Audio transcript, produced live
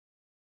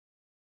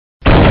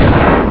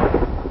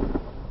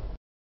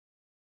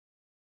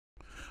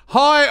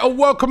Hi and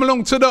welcome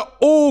along to the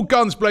All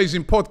Guns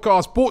Blazing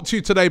podcast, brought to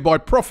you today by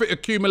Profit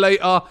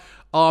Accumulator.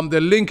 The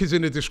link is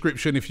in the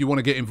description if you want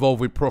to get involved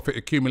with Profit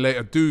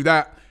Accumulator. Do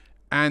that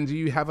and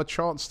you have a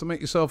chance to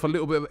make yourself a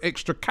little bit of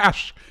extra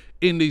cash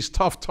in these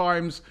tough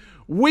times.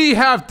 We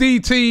have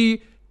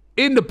DT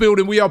in the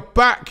building. We are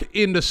back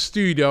in the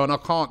studio and I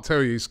can't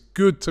tell you, it's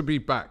good to be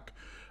back.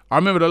 I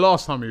remember the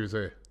last time he was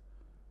here.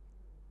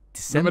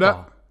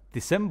 Remember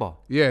December.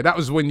 Yeah, that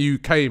was when you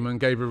came and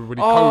gave everybody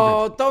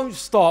COVID. Oh, don't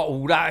start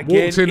all that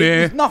again. Walked in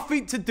here. It's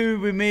nothing to do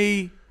with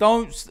me.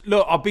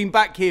 Look, I've been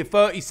back here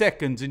 30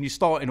 seconds and you're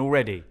starting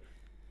already.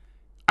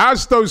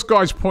 As those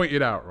guys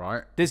pointed out,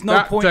 right? There's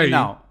no pointing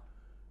out.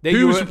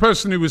 Who was the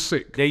person who was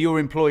sick? They're your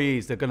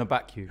employees. They're going to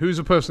back you. Who's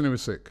the person who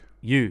was sick?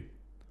 You.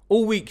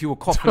 All week you were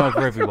coughing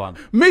over everyone.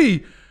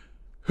 Me?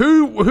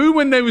 Who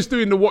when they was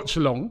doing the watch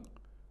along,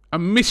 a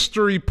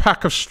mystery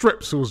pack of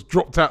strepsils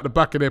dropped out the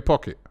back of their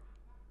pocket?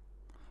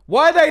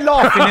 Why are they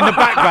laughing in the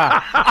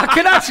background? I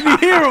can actually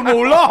hear them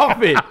all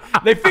laughing.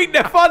 They think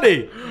they're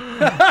funny.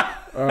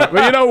 But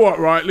you know what,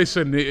 right?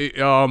 Listen,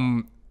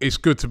 it's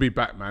good to be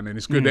back, man. And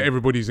it's good that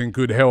everybody's in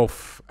good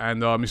health.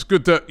 And it's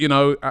good that, you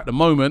know, at the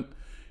moment,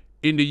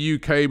 in the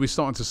UK, we're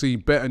starting to see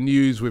better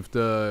news with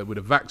the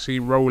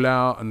vaccine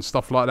rollout and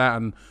stuff like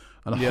that. And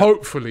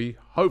hopefully,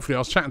 I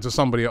was chatting to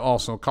somebody at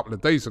Arsenal a couple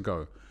of days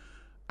ago,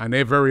 and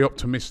they're very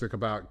optimistic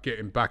about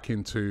getting back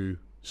into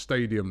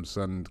stadiums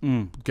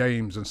and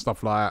games and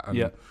stuff like that.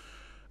 And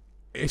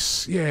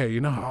it's,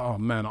 you know, oh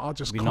man, I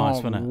just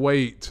can't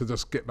wait to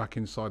just get back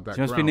inside that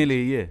ground. It's been nearly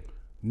a year.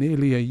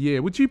 Nearly a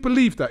year. Would you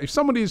believe that? If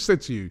somebody had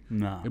said to you,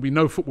 there'll be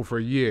no football for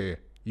a year,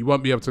 you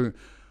won't be able to...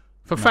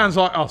 For fans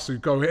like us who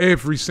go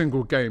every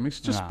single game, it's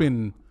just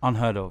been...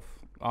 Unheard of.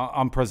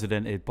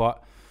 Unprecedented.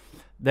 But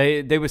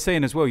they were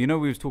saying as well, you know,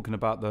 we was talking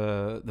about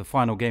the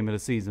final game of the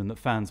season that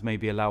fans may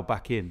be allowed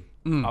back in,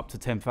 up to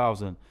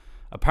 10,000.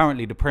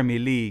 Apparently the Premier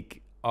League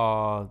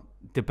are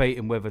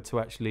debating whether to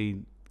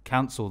actually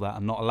cancel that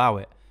and not allow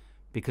it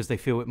because they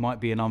feel it might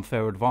be an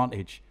unfair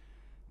advantage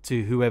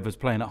to whoever's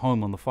playing at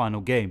home on the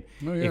final game.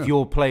 If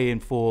you're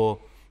playing for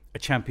a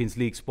Champions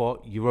League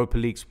spot, Europa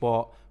League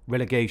spot,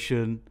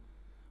 relegation,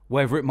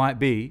 whatever it might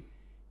be,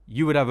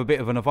 you would have a bit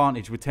of an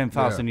advantage with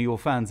 10,000 of your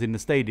fans in the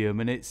stadium.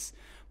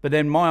 But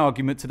then my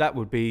argument to that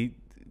would be,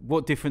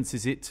 what difference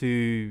is it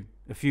to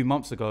a few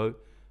months ago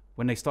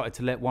when they started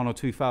to let 1,000 or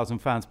 2,000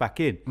 fans back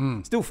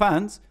in? Still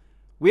fans.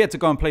 We had to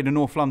go and play the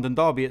North London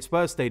derby at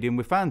Spurs Stadium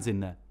with fans in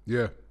there.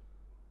 Yeah.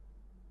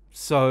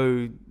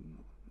 So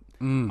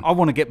I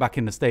want to get back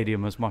in the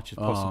stadium as much as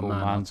possible,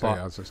 man.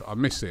 I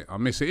miss it.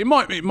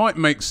 It might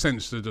make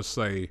sense to just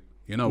say,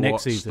 you know what,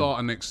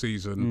 start of next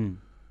season.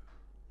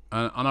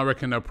 And I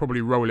reckon they'll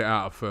probably roll it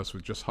out at first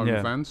with just home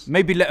fans.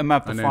 Maybe let them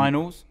have the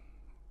finals.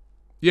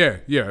 Yeah,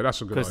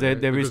 that's a good idea.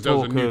 There is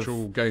talk of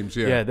neutral games.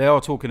 Yeah, they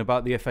are talking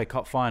about the FA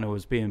Cup final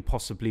as being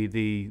possibly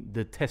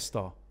the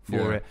tester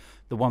for it.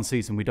 The one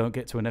season we don't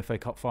get to an FA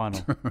Cup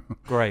final.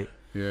 Great.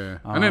 Yeah.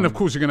 And then, of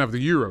course, you're going to have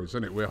the Euros,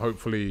 isn't it? Where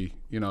hopefully,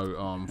 you know,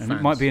 fans... And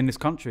it might be in this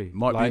country.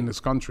 Might be in this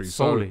country.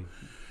 Solely. So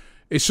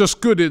it's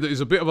just good that there's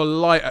a bit of a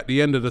light at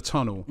the end of the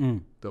tunnel.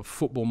 That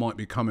football might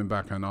be coming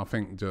back. And I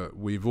think that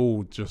we've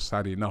all just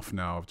had enough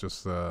now of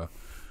just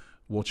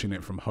watching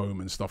it from home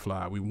and stuff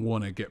like that. We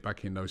want to get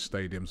back in those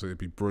stadiums. It'd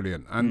be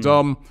brilliant.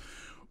 And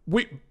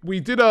we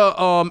did a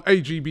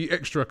AGB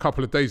Extra a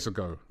couple of days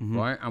ago,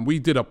 right? And we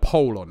did a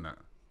poll on that.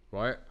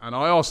 Right, and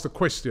I asked a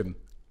question,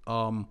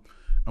 and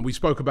we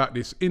spoke about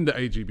this in the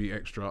AGB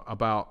Extra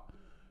about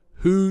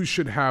who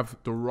should have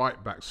the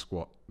right back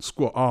spot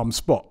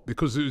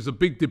because it was a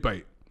big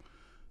debate.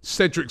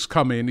 Cedric's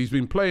come in; he's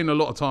been playing a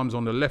lot of times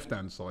on the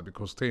left-hand side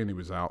because Tierney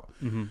was out.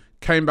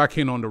 Came back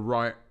in on the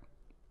right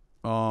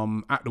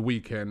at the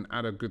weekend,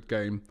 had a good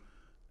game,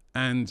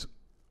 and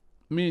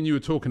me and you were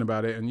talking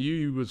about it, and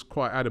you was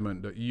quite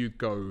adamant that you'd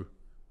go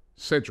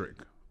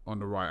Cedric on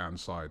the right-hand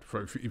side.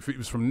 If it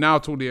was from now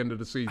till the end of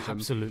the season,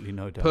 absolutely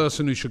no doubt.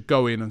 Person who should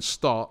go in and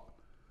start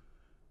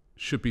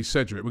should be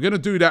Cedric. We're going to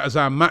do that as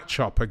our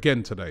matchup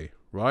again today,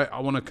 right? I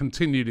want to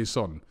continue this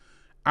on.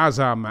 As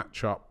our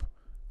matchup,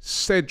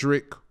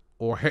 Cedric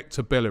or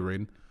Hector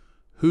Bellerin,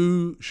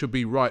 who should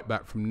be right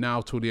back from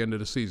now till the end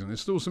of the season?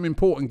 There's still some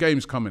important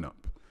games coming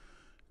up.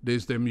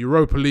 There's them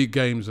Europa League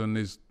games and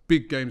there's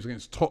big games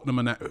against Tottenham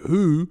and that.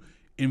 Who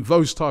in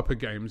those type of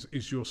games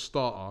is your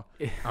starter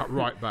at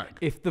right back?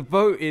 If the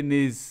voting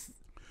is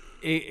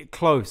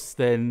close,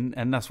 then,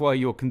 and that's why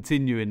you're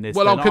continuing this.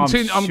 Well, I'm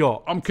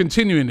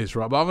continuing this,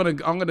 right?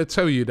 But I'm gonna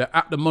tell you that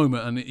at the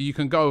moment, and you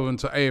can go over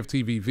into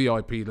AFTV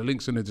VIP. The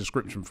link's in the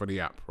description for the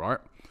app, right?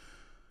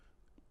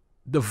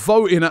 The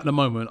voting at the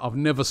moment, I've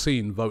never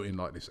seen voting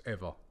like this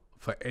ever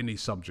for any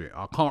subject.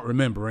 I can't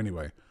remember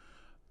anyway.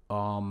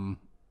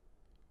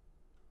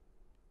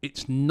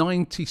 It's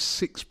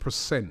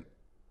 96%.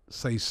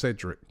 Say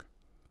Cedric.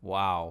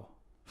 Wow.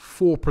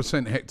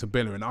 4% Hector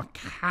Bellerin. I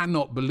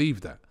cannot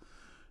believe that.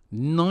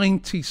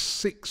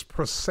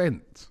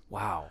 96%.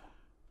 Wow.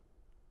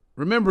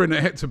 Remembering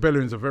that Hector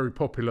Bellerin's a very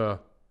popular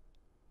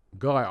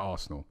guy at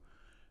Arsenal.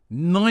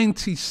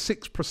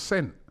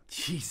 96%.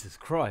 Jesus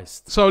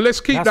Christ. So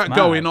let's keep That's that mad.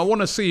 going. I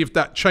want to see if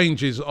that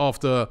changes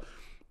after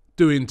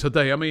doing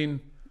today. I mean,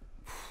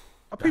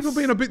 are people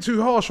being a bit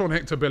too harsh on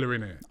Hector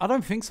Bellerin here? I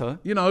don't think so.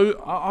 You know,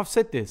 I've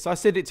said this. I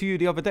said it to you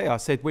the other day. I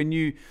said when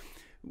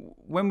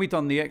we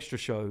done the extra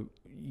show,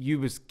 you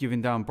was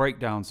giving down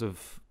breakdowns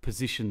of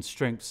position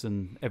strengths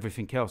and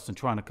everything else and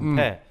trying to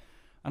compare.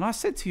 And I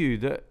said to you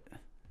that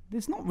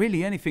there's not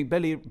really anything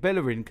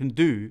Bellerin can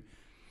do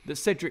that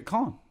Cedric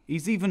can't.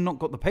 He's even not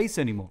got the pace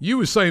anymore. you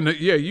were saying that,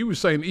 you were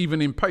saying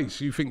even in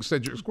pace, you think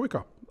Cedric's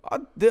quicker. I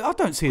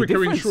don't see a Quicker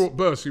difference. in short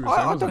bursts, you were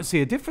saying. I don't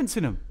see a difference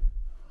in him.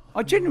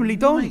 I genuinely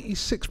don't.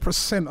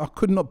 96%. I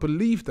could not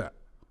believe that.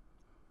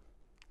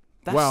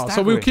 That's Wow. So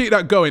staggering. we'll keep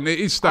that going. It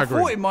is I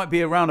staggering. thought it might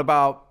be around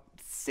about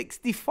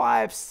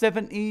 65,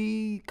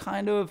 70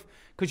 kind of,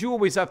 because you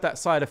always have that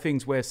side of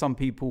things where some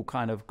people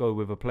kind of go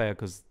with a player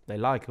because they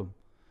like him.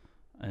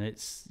 And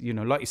it's,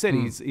 like you said,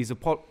 he's a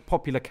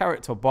popular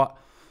character, but...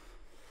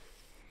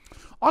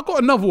 I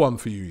got another one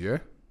for you, yeah?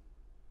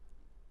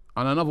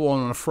 And another one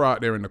I'm going to throw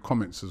out there in the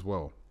comments as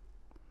well.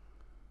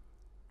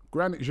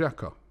 Granit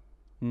Xhaka.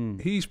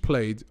 He's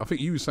played, I think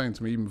you were saying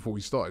to me even before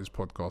we started this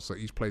podcast, that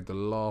he's played the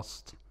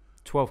last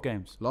 12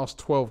 games. Last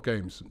 12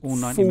 games. All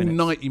 90 full minutes.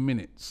 90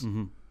 minutes.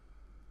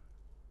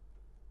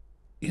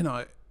 You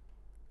know,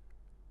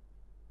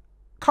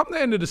 come the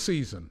end of the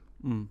season,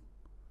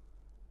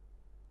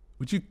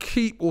 would you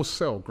keep or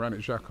sell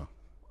Granit Xhaka?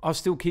 I'll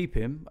still keep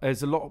him.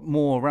 There's a lot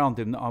more around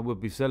him that I would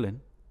be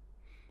selling.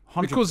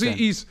 100%. Because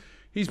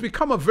he's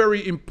become a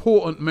very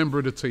important member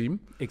of the team.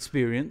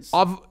 Experience.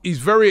 He's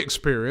very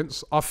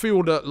experienced. I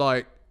feel that,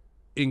 like,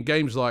 in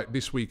games like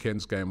this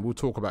weekend's game, we'll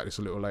talk about this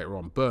a little later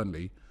on,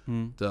 Burnley,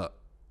 that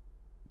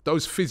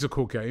those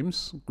physical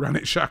games,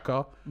 Granit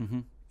Xhaka,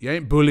 you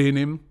ain't bullying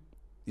him,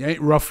 you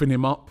ain't roughing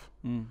him up.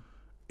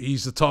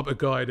 He's the type of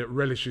guy that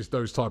relishes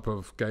those type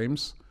of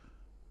games.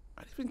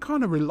 And he's been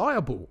kind of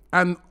reliable.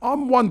 And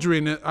I'm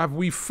wondering, have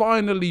we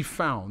finally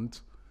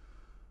found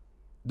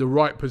the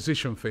right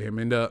position for him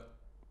in that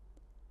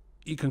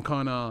he can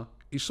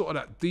he's sort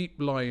of that deep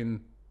lying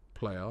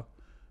player,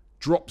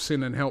 drops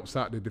in and helps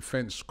out the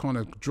defence, kind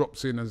of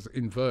drops in as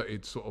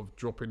inverted, sort of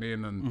dropping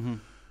in.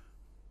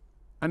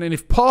 And then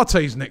if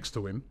Partey's next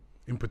to him,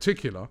 in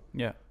particular,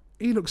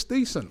 he looks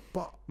decent.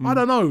 But I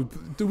don't know,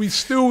 do we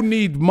still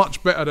need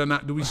much better than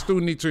that? Do we still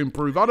need to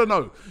improve? I don't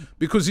know.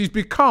 Because he's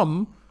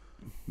become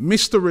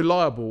Mr.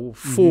 Reliable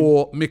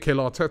for Mikel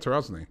Arteta,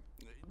 hasn't he?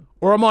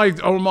 Or am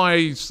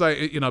I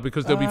saying,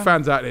 because there'll be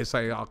fans out there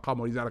saying, oh,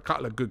 come on, he's had a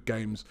couple of good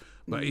games.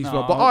 But he's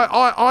not. But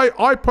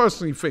I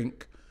personally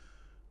think,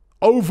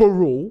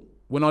 overall,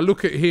 when I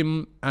look at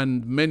him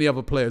and many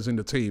other players in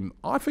the team,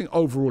 I think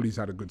overall he's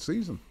had a good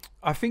season.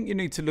 I think you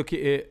need to look at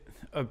it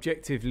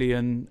objectively,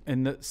 and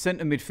in the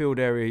centre midfield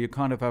area, you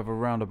kind of have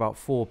around about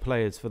 4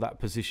 players for that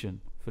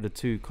position, for the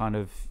 2 kind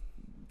of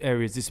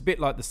areas. It's a bit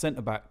like the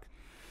centre back.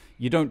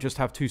 You don't just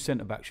have 2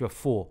 centre backs, you have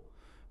 4.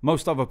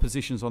 Most other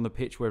positions on the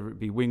pitch, whether it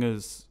be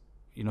wingers,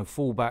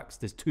 full backs,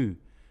 there's 2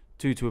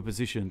 to a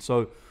position.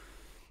 So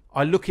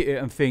I look at it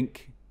and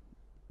think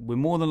we're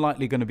more than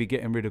likely going to be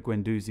getting rid of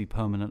Guendouzi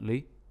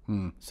permanently.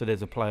 So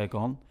there's a player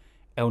gone.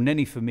 El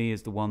Neni for me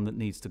is the one that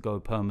needs to go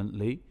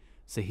permanently.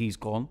 So he's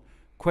gone.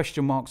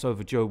 Question marks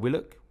over Joe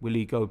Willock. Will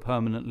he go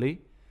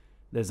permanently?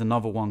 There's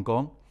another one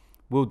gone.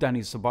 Will Dani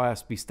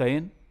Ceballos be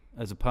staying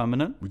as a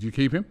permanent? Would you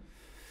keep him?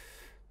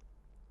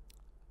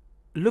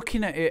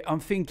 Looking at it, I'm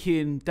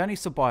thinking Dani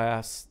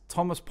Ceballos,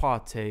 Thomas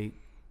Partey,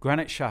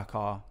 Granit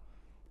Xhaka,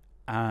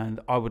 and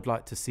I would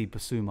like to see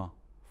Basuma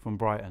from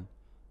Brighton.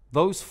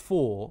 Those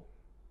 4,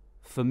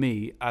 for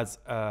me, as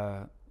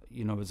a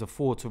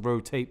 4 to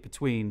rotate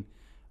between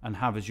and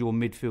have as your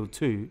midfield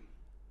 2,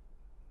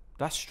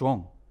 that's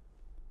strong.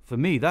 For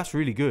me, that's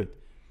really good.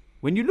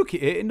 When you look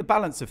at it in the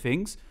balance of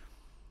things,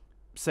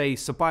 say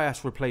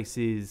Ceballos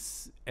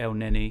replaces El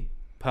Neni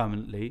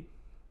permanently,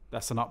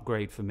 that's an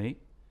upgrade for me.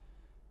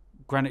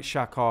 Granit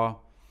Xhaka,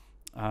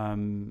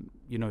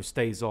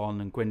 stays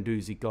on and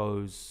Guendouzi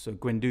goes. So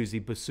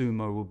Guendouzi,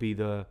 Basuma will be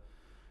the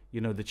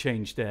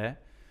change there.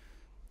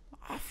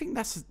 I think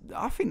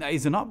that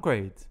is an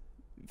upgrade.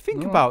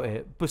 Think about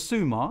it.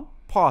 Basuma,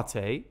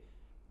 Partey,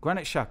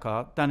 Granit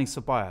Xhaka, Dani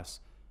Ceballos.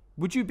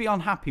 Would you be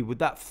unhappy with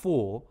that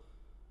 4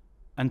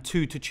 and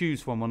 2 to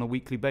choose from on a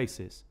weekly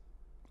basis?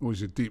 Or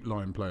is it deep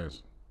line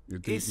players? You're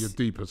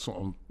deeper sort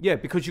of. Yeah,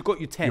 because you've got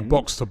your 10. Your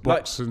box to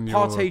box, like, and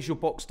Partey's your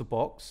box to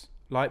box.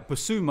 Like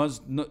Basuma's,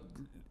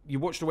 you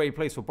watch the way he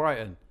plays for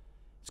Brighton.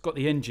 It's got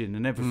the engine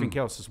and everything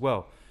else as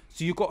well.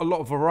 So you've got a lot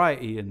of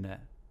variety in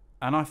there.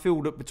 And I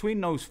feel that between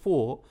those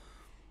 4,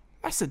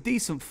 that's a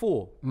decent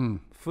 4.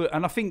 And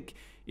I think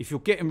if you're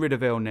getting rid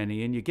of El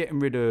Neni and you're getting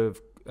rid of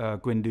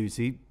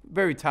Guendouzi,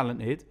 very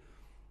talented,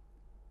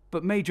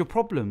 but major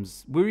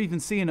problems. We're even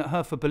seeing at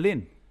Hertha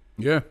Berlin.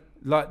 Yeah.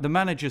 Like the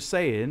manager's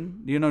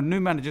saying, new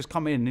managers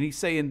come in and he's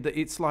saying that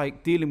it's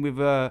like dealing with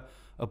a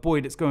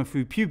boy that's going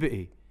through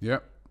puberty.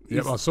 Yeah.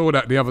 Yeah, I saw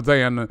that the other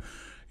day, and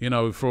you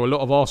know, for a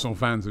lot of Arsenal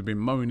fans who've been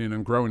moaning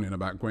and groaning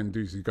about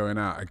Guendouzi going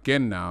out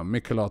again now,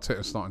 Mikel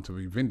Arteta's starting to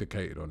be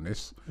vindicated on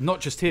this.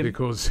 Not just him.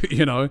 Because,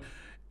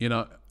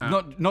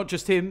 not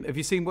just him. Have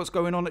you seen what's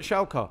going on at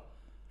Schalke?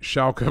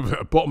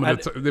 Schalke, bottom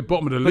of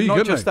the league,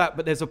 not just that,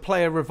 but there's a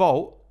player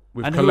revolt.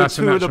 With and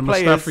Kolasinac and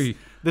Mustafi.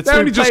 They've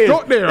only just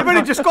got there. They've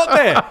only just got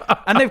there.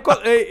 And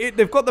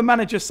they've got the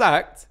manager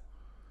sacked.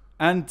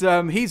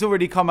 And he's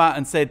already come out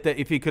and said that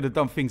if he could have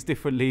done things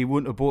differently, he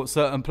wouldn't have brought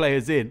certain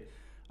players in.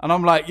 And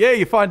I'm like, yeah,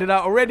 you're finding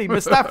out already.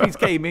 Mustafi's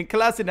came in,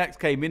 Kolasinac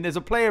came in. There's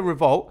a player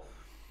revolt.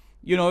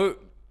 You know,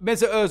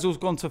 Mesut Ozil's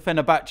gone to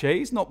Fenerbahce.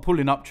 He's not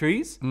pulling up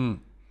trees. You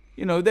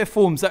know, their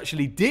form's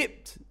actually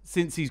dipped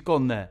since he's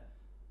gone there.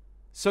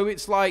 So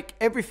it's like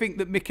everything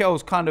that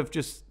Mikel's kind of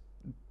just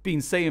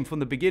been saying from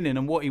the beginning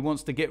and what he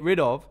wants to get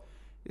rid of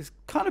is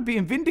kind of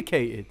being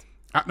vindicated.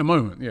 At the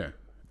moment, yeah.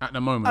 At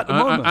the moment.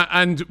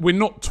 And we're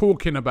not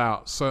talking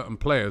about certain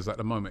players at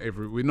the moment.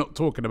 We're not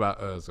talking about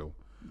Ozil.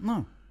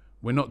 No.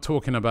 We're not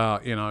talking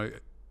about, you know,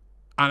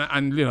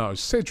 and you know,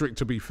 Cedric,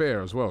 to be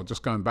fair as well,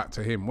 just going back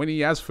to him, when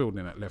he has filled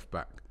in at left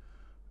back,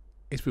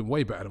 it's been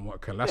way better than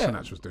what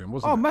Kolasinac was doing,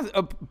 wasn't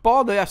it?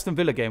 Bar the Aston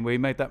Villa game where he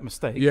made that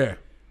mistake. Yeah.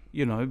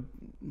 You know,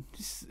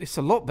 it's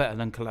a lot better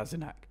than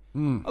Kolasinac.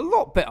 A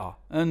lot better.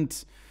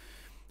 And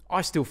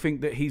I still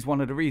think that he's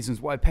one of the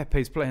reasons why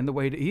Pepe's playing the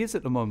way that he is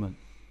at the moment.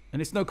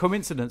 And it's no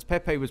coincidence.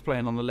 Pepe was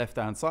playing on the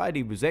left-hand side.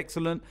 He was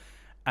excellent.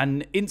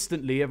 And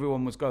instantly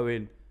everyone was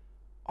going,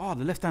 oh,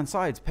 the left-hand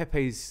side's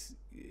Pepe's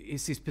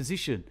is his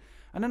position.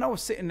 And then I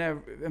was sitting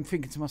there and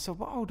thinking to myself,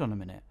 well, hold on a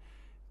minute.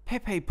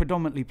 Pepe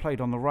predominantly played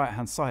on the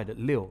right-hand side at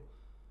Lille.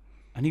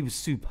 And he was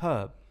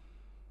superb.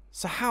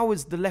 So how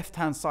has the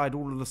left-hand side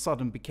all of a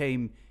sudden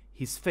became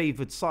his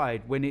favoured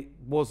side when it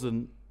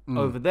wasn't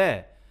over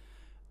there?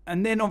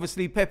 And then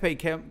obviously Pepe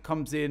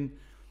comes in.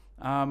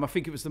 I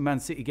think it was the Man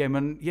City game.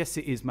 And yes,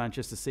 it is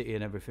Manchester City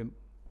and everything.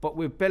 But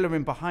with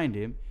Bellerin behind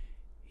him,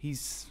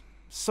 he's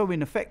so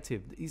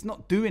ineffective. He's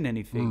not doing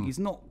anything. He's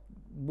not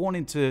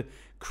wanting to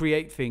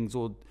create things.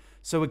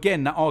 So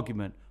again, that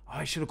argument,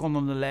 I should have gone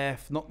on the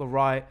left, not the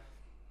right.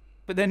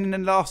 But then in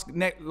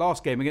the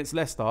last game against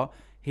Leicester,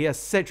 he has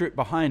Cedric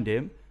behind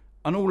him.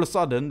 And all of a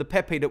sudden, the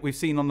Pepe that we've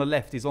seen on the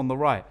left is on the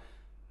right.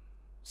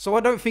 So I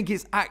don't think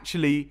it's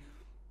actually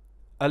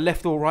a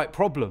left or right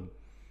problem.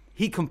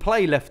 He can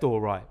play left or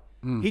right.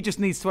 He just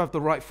needs to have the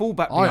right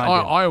fullback behind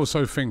him. I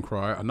also think,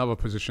 right, another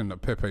position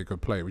that Pepe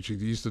could play, which he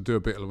used to do a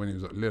bit when he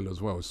was at Lille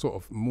as well, is sort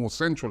of more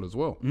central as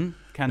well. Do.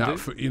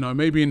 You know,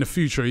 maybe in the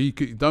future,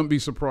 don't be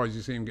surprised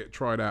you see him get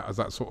tried out as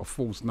that sort of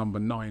false number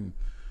 9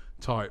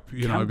 type,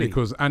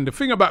 because, and the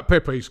thing about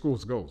Pepe, he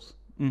scores goals.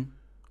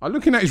 I'm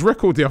looking at his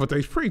record the other day,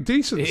 it's pretty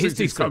decent since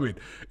he's coming.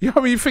 You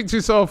know, you think to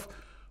yourself,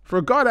 for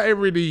a guy that ain't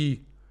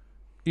really,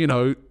 you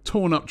know,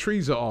 torn up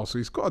trees at Arsenal,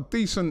 he's got a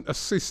decent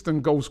assist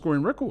and goal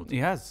scoring record. He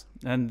has.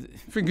 And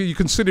I think you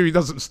consider he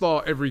doesn't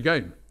start every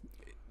game.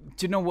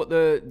 Do you know what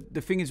the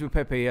thing is with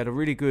Pepe? He had a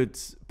really good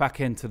back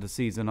end to the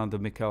season under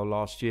Mikel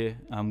last year,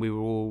 and we were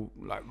all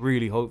like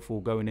really hopeful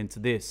going into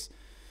this.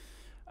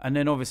 And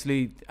then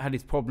obviously had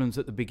his problems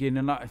at the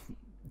beginning. Do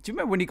you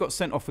remember when he got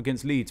sent off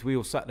against Leeds? We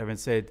all sat there and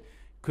said,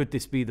 could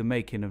this be the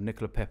making of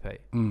Nicola Pepe?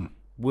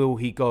 Will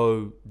he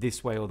go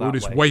this way or that way? Will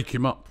this wake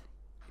him up?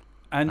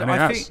 And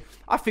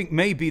I think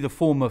maybe the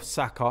form of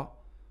Saka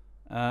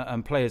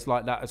and players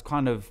like that has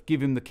kind of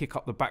given him the kick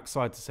up the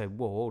backside to say,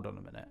 whoa, hold on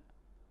a minute.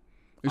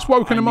 It's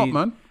woken him up,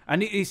 man.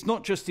 And it's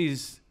not just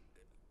his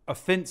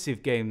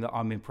offensive game that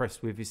I'm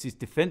impressed with, it's his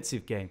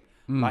defensive game.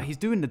 Like, he's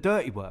doing the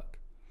dirty work.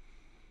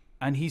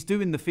 And he's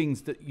doing the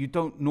things that you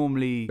don't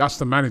normally... That's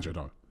the manager,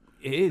 though.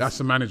 It is. That's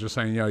the manager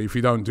saying, yo, if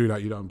you don't do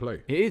that, you don't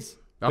play. It is.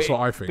 That's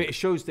what I think. But it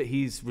shows that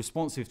he's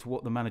responsive to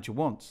what the manager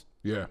wants.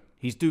 Yeah.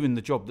 He's doing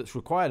the job that's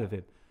required of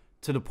him.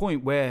 To the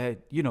point where,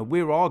 you know,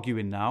 we're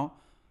arguing now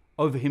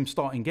over him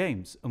starting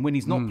games. And when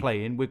he's not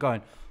playing, we're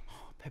going,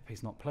 oh,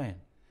 Pepe's not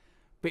playing.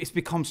 But it's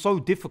become so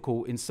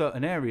difficult in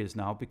certain areas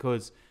now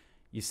because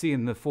you see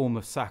in the form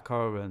of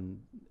Saka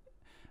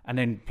and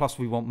then plus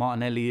we want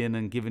Martinelli in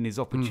and giving his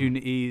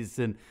opportunities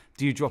and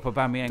do you drop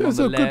Aubameyang on the left? Those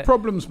are good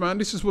problems, man.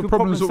 This is the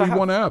problems that we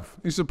want to have.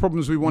 These are the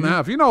problems we want to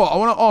have. You know what? I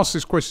want to ask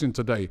this question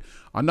today.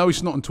 I know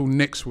it's not until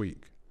next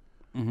week,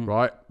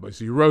 right? But it's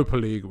the Europa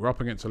League. We're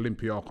up against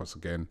Olympiacos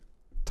again.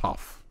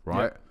 Tough,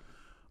 right? Yep.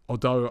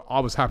 Although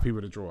I was happy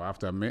with the draw, I have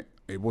to admit.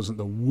 It wasn't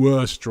the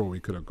worst draw we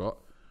could have got.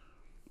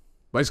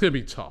 But it's going to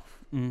be tough.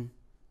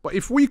 But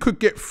if we could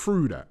get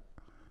through that,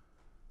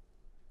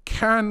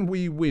 can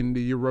we win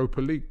the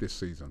Europa League this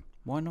season?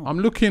 Why not? I'm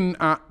looking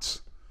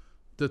at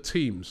the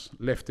teams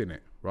left in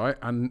it, right?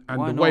 And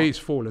the way it's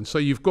fallen. So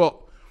you've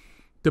got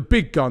the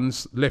big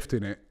guns left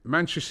in it,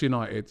 Manchester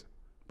United,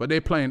 but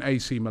they're playing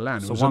AC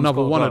Milan. So it was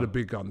another one of the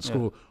big guns. Yeah.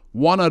 So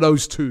one of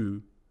those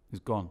two is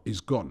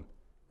gone,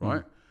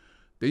 right?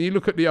 Then you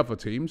look at the other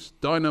teams,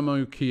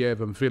 Dynamo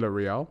Kiev and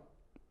Villarreal.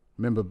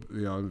 Remember,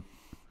 you know...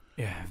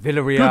 Yeah,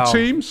 Villarreal. Good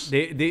teams.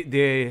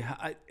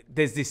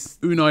 there's this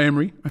Unai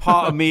Emery.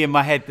 part of me in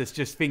my head that's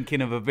just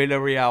thinking of a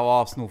Villarreal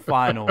Arsenal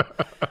final,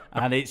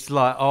 and it's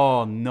like,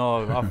 oh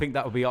no, I think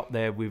that would be up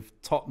there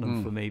with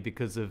Tottenham for me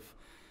because of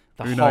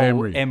the Unai whole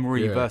Emery,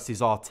 Emery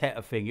versus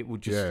Arteta thing. It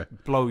would just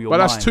blow your but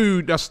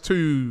mind. that's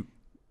two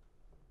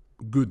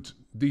good,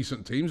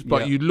 decent teams.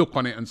 But you look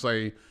on it and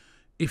say,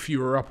 if you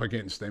were up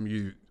against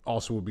them,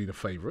 Arsenal would be the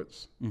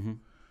favourites. Mm-hmm.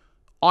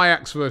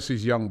 Ajax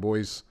versus Young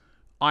Boys.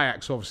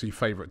 Ajax obviously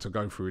favourite to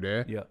go through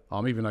there. Yeah.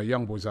 Even though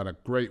Young Boys had a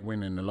great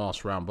win in the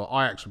last round, but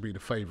Ajax would be the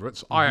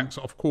favourites. Ajax,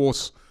 of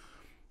course,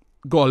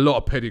 got a lot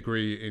of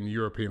pedigree in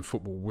European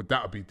football.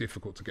 That would be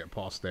difficult to get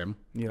past them.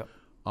 Yeah.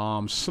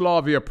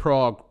 Slavia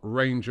Prague,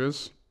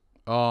 Rangers.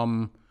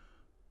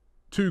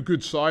 Two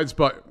good sides,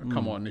 but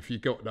come on, if you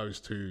got those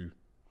two,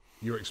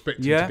 you're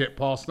expecting to get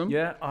past them.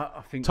 Yeah,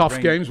 I think tough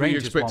games, but you're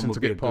Rangers expecting to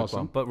get past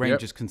them. But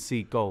Rangers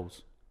concede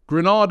goals.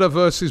 Granada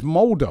versus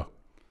Molde.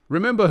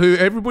 Remember who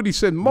everybody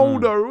said,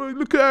 Molde,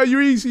 look at how you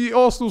easy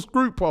Arsenal's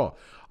group are.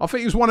 I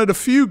think it's one of the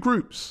few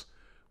groups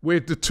where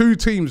the two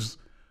teams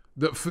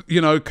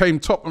that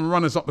came top and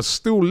runners up are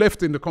still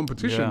left in the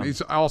competition.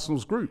 It's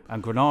Arsenal's group.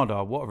 And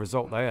Granada, what a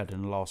result they had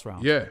in the last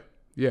round.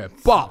 Yeah.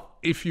 But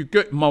if you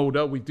get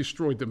Molde, we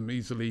destroyed them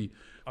easily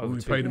when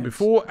we played them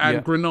before.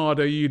 And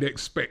Granada, you'd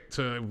expect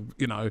to,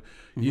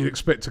 you'd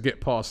expect to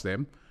get past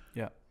them.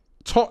 Yeah.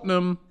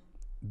 Tottenham,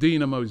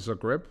 Dinamo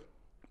Zagreb.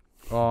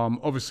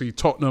 Obviously,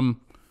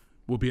 Tottenham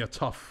will be a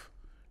tough.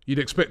 You'd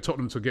expect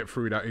Tottenham to get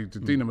through that.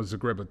 Dinamo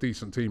Zagreb, a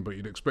decent team, but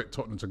you'd expect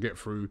Tottenham to get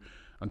through,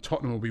 and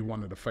Tottenham will be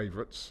one of the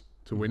favourites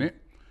to win it.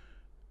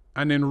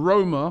 And then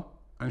Roma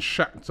and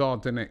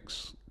Shakhtar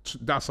Donetsk.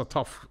 That's a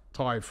tough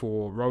tie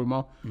for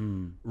Roma.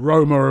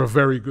 Roma are a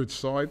very good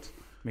side.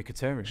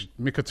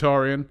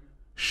 Mkhitaryan.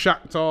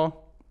 Shakhtar,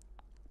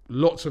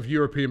 lots of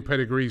European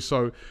pedigree.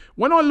 So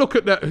when I look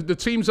at the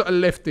teams that are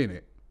left in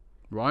it,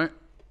 right,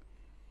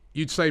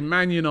 you'd say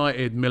Man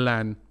United,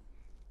 Milan,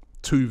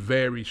 two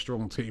very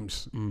strong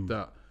teams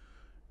that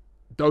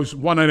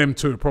one of them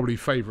two are probably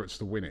favourites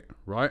to win it,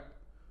 right?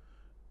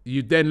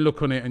 You then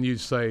look on it and you'd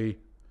say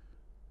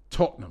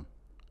Tottenham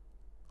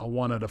are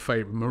one of the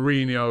favourites.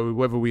 Mourinho,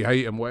 whatever we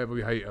hate him,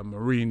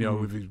 Mourinho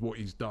with what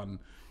he's done,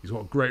 he's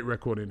got a great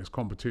record in this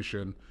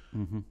competition.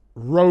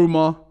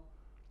 Roma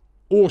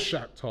or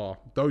Shakhtar,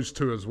 those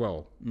two as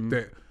well.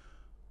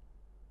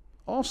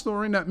 Arsenal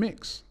are in that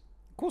mix.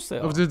 Of course they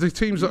are. Of the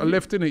teams that are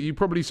left in it, you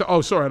probably say,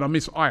 oh, sorry, and I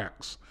miss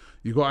Ajax.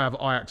 You've got to have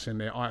Ajax in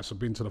there. Ajax have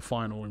been to the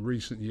final in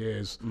recent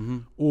years,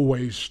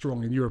 always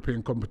strong in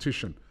European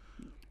competition.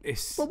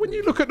 But when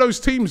you look at those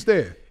teams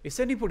there, it's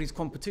anybody's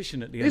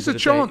competition at the end of the day.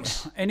 It's a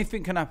chance.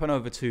 Anything can happen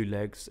over two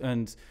legs.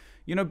 And,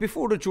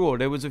 before the draw,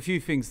 there was a few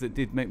things that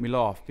did make me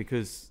laugh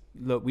because,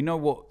 look, we know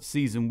what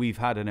season we've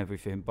had and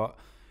everything, but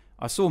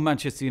I saw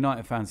Manchester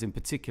United fans in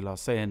particular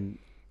saying,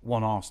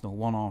 one Arsenal,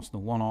 one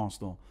Arsenal, one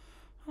Arsenal.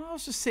 And I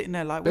was just sitting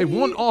there like... They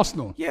want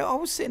Arsenal. Yeah, I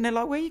was sitting there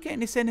like, where are you getting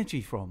this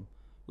energy from?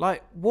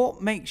 Like,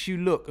 what makes you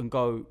look and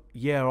go,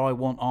 yeah, I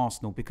want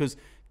Arsenal? Because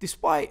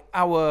despite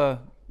our,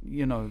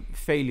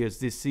 failures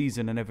this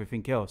season and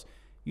everything else,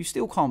 you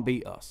still can't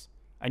beat us.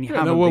 And you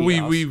haven't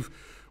beat us.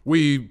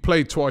 We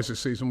played twice this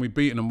season. We've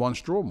beaten them once,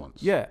 drawn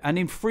once. Yeah, and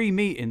in 3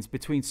 meetings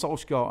between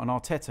Solskjaer and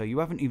Arteta, you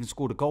haven't even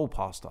scored a goal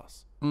past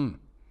us.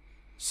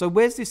 So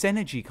where's this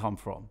energy come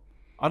from?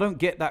 I don't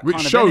get that kind of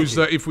energy. Which shows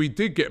that if we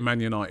did get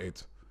Man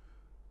United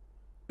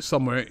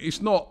somewhere,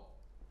 it's not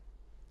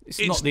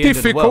the end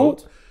of the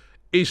world.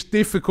 It's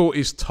difficult.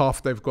 It's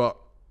tough. They've got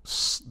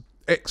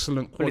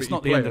excellent quality players. But it's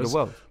not the end of the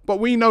world. But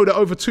we know that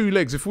over 2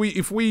 legs, if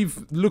we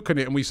look at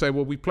it and we say,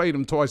 well, we played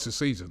them twice this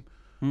season,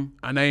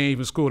 and they ain't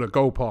even scored a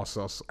goal past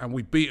us, and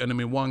we've beaten them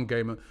in 1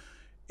 game,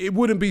 it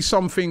wouldn't be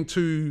something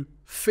to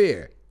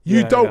fear.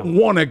 You don't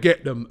want to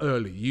get them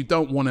early. You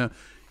don't want to.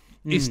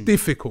 It's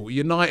difficult.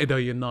 United are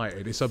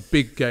United. It's a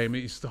big game.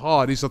 It's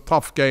hard. It's a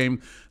tough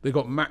game. They've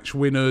got match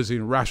winners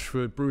in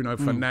Rashford, Bruno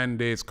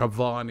Fernandes,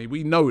 Cavani.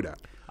 We know that.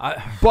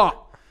 But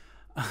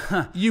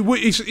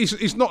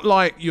it's not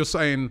like you're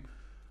saying,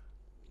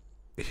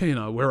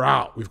 we're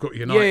out. We've got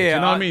United. Yeah,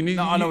 you know what I mean?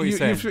 I know what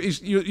you're saying.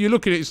 You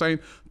look at it saying,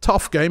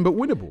 tough game, but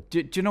winnable.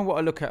 Do you know what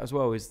I look at as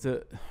well is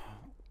that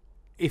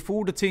if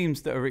all the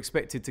teams that are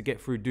expected to get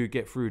through do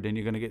get through, then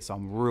you're going to get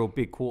some real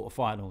big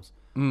quarterfinals.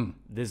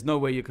 There's no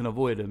way you can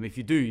avoid them. If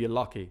you do, you're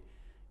lucky.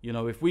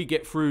 If we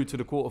get through to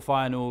the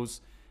quarterfinals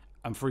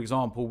and, for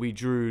example, we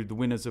drew the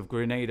winners of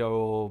Grenada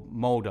or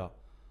Molde,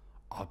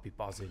 I'd be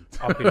buzzing.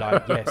 I'd be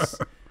like, yes.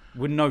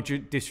 With no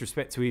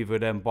disrespect to either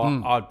of them, but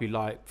I'd be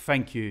like,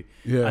 thank you.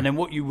 Yeah. And then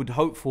what you would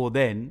hope for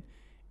then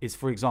is,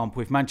 for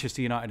example, if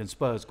Manchester United and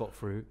Spurs got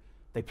through,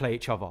 they play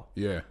each other.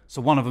 Yeah.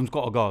 So one of them's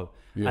got to go.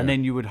 Yeah. And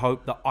then you would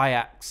hope that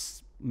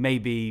Ajax,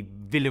 maybe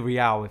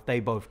Villarreal, if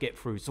they both get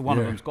through. So one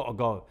of them's got to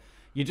go.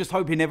 You're just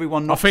hoping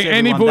everyone knocks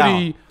everyone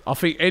down. I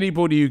think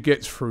anybody who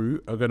gets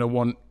through are going to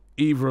want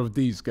either of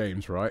these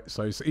games, right?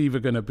 So it's either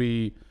going to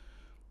be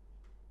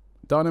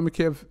Dynamo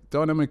Kiev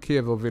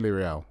or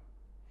Villarreal.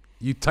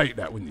 You take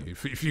that, wouldn't you?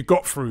 If you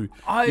got through,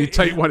 you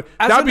take one.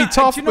 That'd be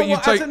tough, do you know but you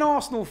what? take. As an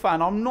Arsenal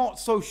fan, I'm not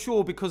so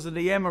sure because of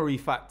the Emery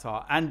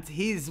factor and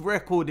his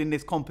record in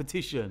this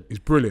competition. It's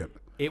brilliant.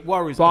 It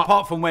worries, But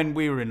apart from when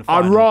we were in the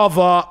final. I'd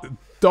rather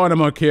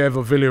Dynamo Kiev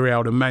or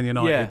Villarreal than Man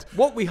United. Yeah.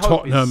 What we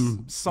hope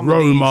Tottenham, is some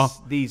Roma,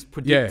 of these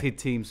predicted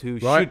teams who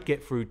should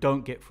get through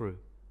don't get through.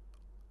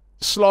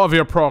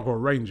 Slavia Prague or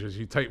Rangers.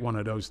 You take one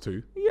of those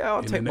two. Yeah,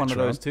 I'll take one of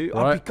those two.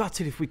 Right? I'd be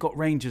gutted if we got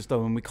Rangers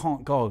though and we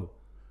can't go.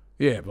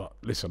 Yeah, but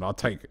listen, I'll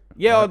take it.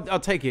 Yeah, right? I'll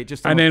take it.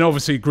 Just and then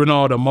obviously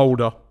Granada,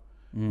 Molde.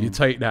 You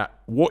take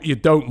that. What you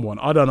don't want,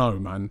 I don't know,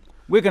 man.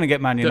 We're going to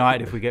get Man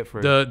United if we get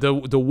through.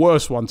 The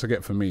worst one to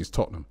get for me is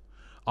Tottenham.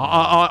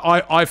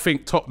 I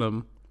think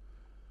Tottenham.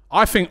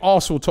 I think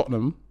Arsenal,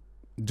 Tottenham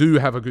do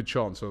have a good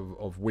chance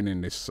of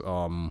winning this.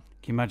 Can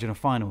you imagine a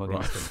final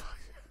against them?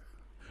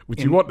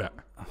 Would you want that?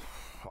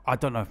 I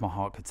don't know if my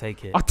heart could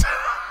take it. I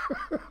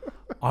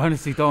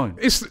honestly don't.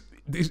 It's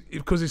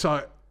because it's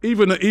like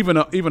even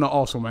an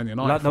Arsenal Man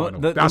United final.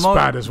 That's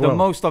bad as well. The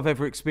most I've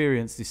ever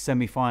experienced is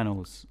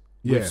semi-finals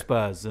with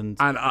Spurs, and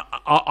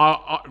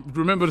I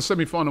remember the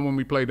semi-final when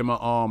we played them at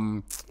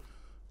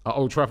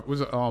Old Trafford.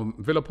 Was it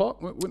Villa Park?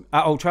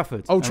 At Old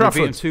Trafford. Old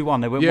Trafford. We beat them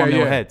 2-1. They went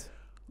 1-0 ahead.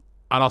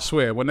 And I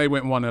swear, when they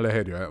went 1-0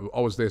 ahead, I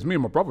was there. Me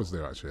and my brother was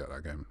there actually at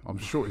that game. I'm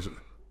sure.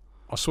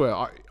 I swear,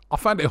 I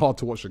found it hard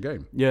to watch the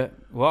game. Yeah,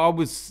 well, I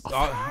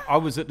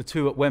was at the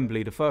 2 at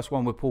Wembley. The first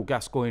one with Paul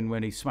Gascoigne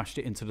when he smashed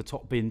it into the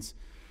top bins.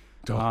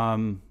 I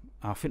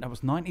think that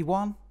was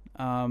 91.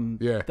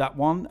 That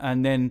one,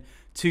 and then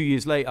 2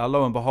 years later,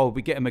 lo and behold,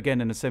 we get him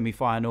again in the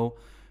semi-final.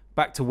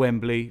 Back to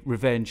Wembley,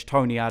 revenge.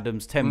 Tony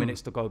Adams, 10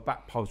 minutes to go,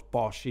 back post,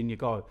 bosh, in you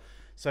go.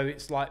 So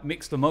it's like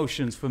mixed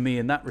emotions for me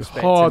in that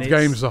respect. Hard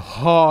games are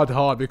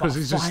hard because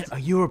it's just a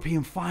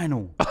European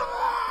final,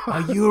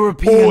 a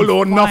European all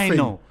or final.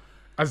 Nothing,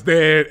 as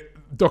their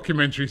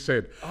documentary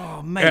said.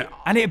 Oh mate,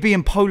 and it'd be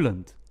in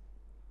Poland.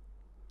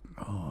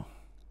 Oh,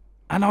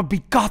 and I'd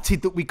be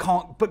gutted that we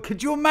can't. But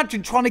could you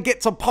imagine trying to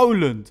get to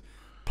Poland,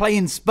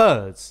 playing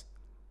Spurs?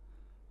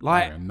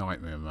 Like a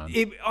nightmare, man.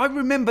 I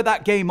remember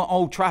that game at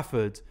Old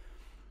Trafford,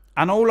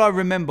 and all I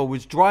remember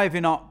was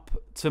driving up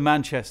to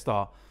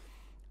Manchester.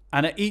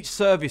 And at each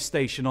service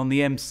station on the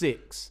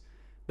M6,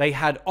 they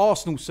had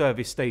Arsenal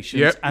service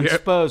stations and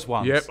Spurs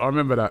ones. Yep, I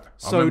remember that.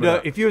 So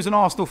if you was an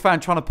Arsenal fan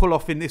trying to pull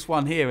off in this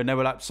one here, and they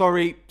were like,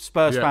 sorry,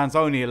 Spurs fans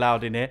only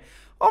allowed in here.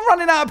 I'm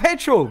running out of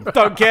petrol.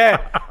 Don't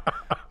care.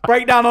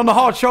 Break down on the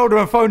hard shoulder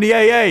and phone the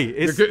AA.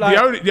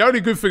 The only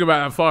good thing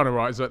about that final,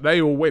 right, is that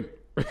they all went.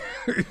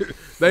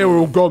 They were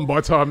all gone by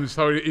the time,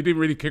 so it didn't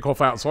really kick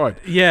off outside.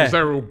 Yeah. Because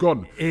they were all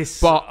gone.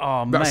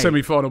 That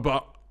semi-final,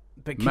 but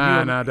could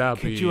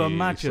you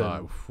imagine?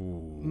 Like,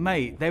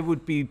 mate, they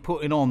would be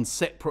putting on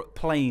separate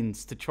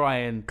planes to try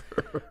and...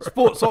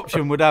 Sports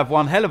Option would have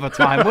one hell of a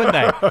time, wouldn't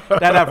they?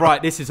 They'd have,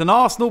 right, this is an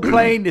Arsenal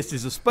plane, this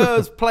is a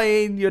Spurs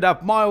plane. You'd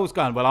have Miles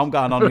going, well, I'm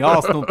going on the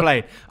Arsenal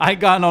plane. I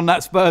ain't going on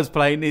that Spurs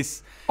plane.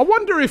 I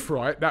wonder if,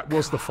 right, that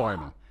was the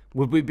final.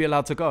 Would we be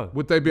allowed to go?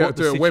 Would they be able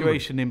to do it? The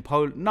situation in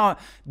Poland? No,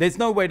 there's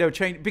no way they'll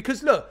change.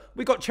 Because look,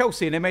 we got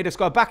Chelsea and they made us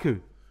go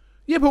Baku.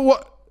 Yeah, but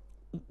what?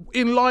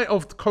 In light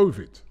of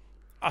COVID...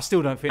 I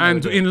still don't think.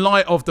 And in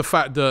light of the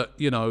fact that,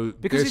 you know...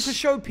 Because it's a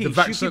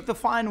showpiece. You give the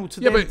final to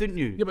them, didn't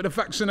you? Yeah, but the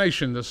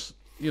vaccination,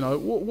 you know,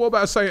 what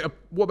about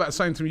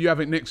saying to me, you have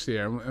it next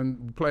year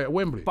and play at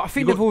Wembley? But I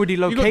think they've already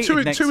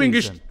located next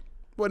season.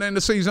 Well, then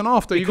the season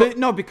after...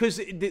 Because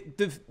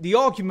the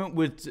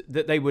argument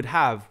that they would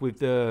have with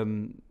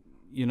the,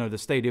 the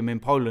stadium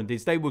in Poland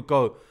is they would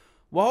go,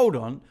 well, hold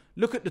on,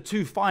 look at the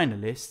 2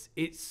 finalists.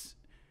 It's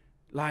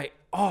like...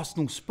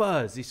 Arsenal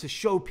Spurs, it's a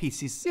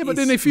showpiece. But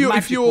then if you're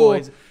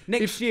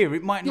next year,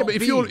 it might not be.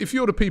 If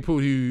you're the people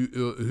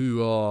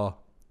who are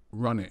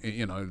running it,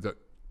 you know, that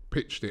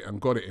pitched it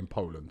and got it in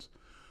Poland,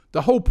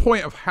 the whole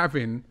point of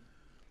having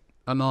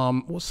an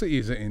what city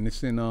is it in?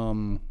 It's in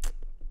in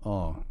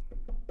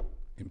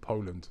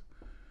Poland.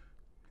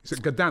 Is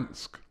it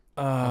Gdansk?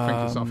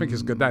 I think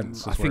it's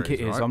Gdansk. I think it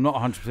is. Right? I'm not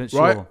 100% sure.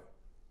 Right?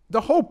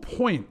 The whole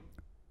point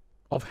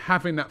of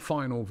having that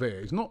final there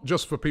is not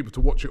just for people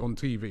to watch it on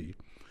TV.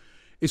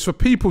 It's for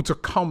people to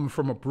come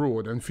from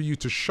abroad and for you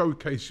to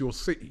showcase your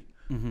city.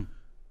 Mm-hmm.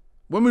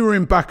 When we were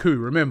in Baku,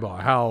 remember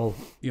how,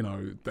 you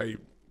know,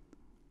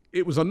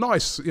 it was a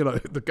nice, you know,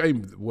 the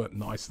game weren't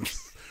nice,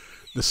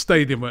 the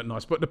stadium weren't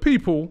nice, but the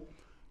people,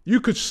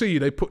 you could see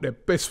they put their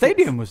best...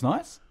 Stadium was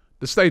nice.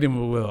 The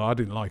stadium, well, I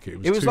didn't like it.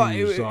 It was like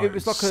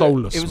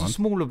soulless. It was a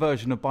smaller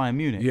version of Bayern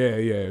Munich. Yeah.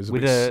 It was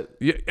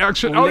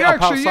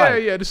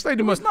outside. The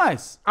stadium was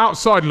nice.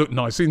 Outside looked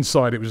nice.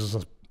 Inside, it was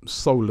a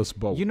soulless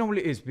bowl. You know what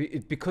it is?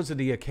 Because of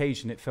the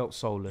occasion, it felt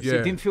soulless.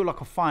 It didn't feel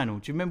like a final.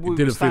 Do you remember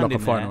we were standing there? It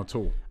didn't feel like a final at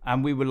all.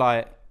 And we were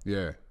like,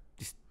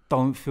 this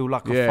don't feel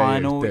like a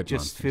final. It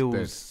just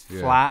feels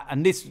flat.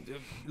 And this,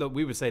 look,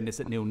 we were saying this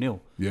at 0-0.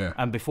 Yeah.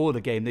 And before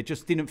the game, they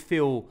just didn't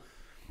feel...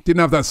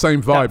 Didn't have that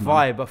same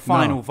vibe. A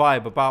final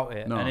vibe about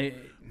it. No. And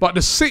but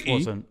the city...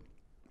 wasn't.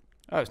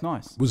 Oh, it's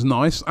nice. Was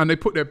nice. And they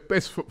put their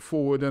best foot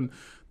forward. And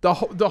the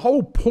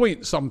whole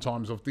point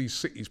sometimes of these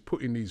cities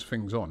putting these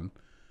things on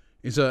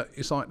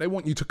it's like they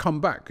want you to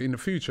come back in the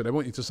future. They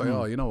want you to say,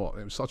 oh, you know what,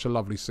 it was such a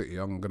lovely city.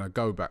 I'm going to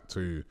go back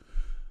to,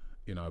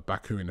 you know,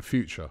 Baku in the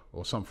future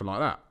or something like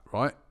that,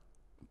 right?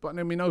 But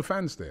then we no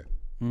fans there.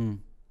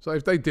 So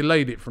if they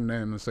delayed it from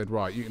then and said,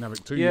 right, you can have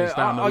it 2 years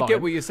down the line. I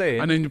get what you're saying.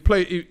 And then you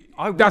play,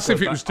 that's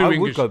if it was two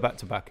English. I would go back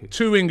to Baku.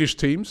 2 English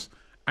teams,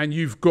 and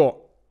you've got,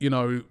 you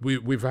know,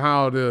 with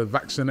how the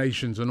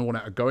vaccinations and all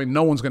that are going,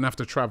 no one's going to have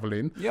to travel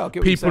in. Yeah, I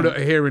get what people you're saying. that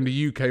are here in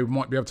the UK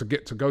might be able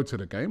to go to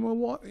the game or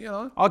what, you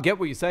know. I get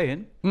what you're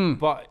saying,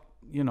 but,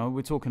 you know,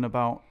 we're talking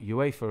about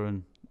UEFA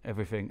and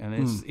everything, and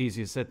it's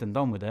easier said than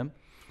done with them.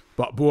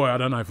 But boy, I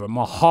don't know, for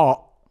my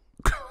heart,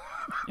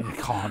 It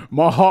can't.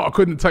 my heart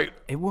couldn't take.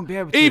 It wouldn't be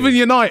able to. Even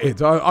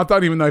United, I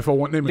don't even know if I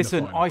want them. Listen,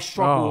 in the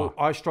final.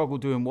 I struggle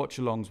doing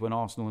watch-alongs when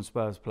Arsenal and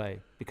Spurs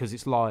play because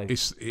it's live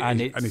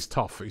and it's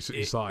tough.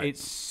 It's like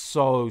it's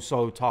so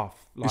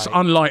tough. Like, it's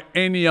unlike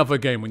any other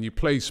game when you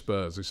play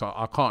Spurs. It's like,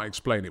 I can't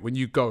explain it. When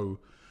you go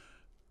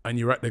and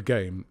you're at the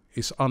game,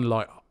 it's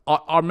unlike.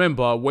 I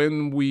remember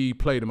when we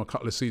played them a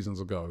couple of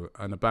seasons ago,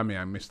 and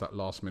Aubameyang missed that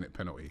last-minute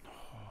penalty.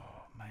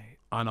 Oh, mate.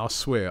 And I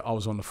swear, I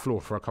was on the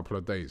floor for a couple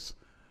of days.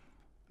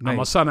 Mate. And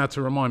my son had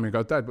to remind me,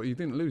 go, Dad, but you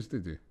didn't lose,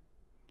 did you?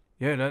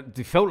 Yeah,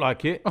 it felt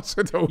like it. I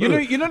said, oh, you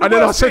know and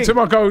then I said to him,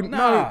 I go, no.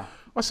 Nah.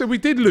 I said, we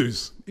did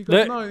lose. He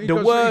goes, no. He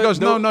goes,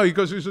 no. He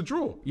goes, it was a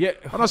draw. Yeah.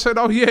 And I said,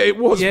 oh, yeah, it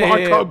was. But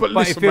I can't. But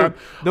listen, man.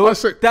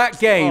 That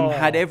game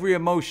had every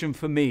emotion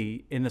for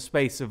me in the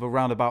space of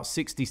around about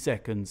 60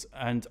 seconds.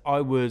 And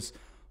I was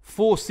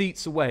 4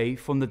 seats away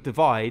from the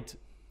divide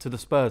to the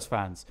Spurs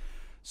fans.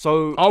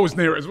 So I was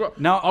near it as well.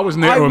 Now, I was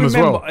near him as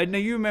well. Now,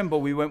 you remember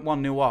we went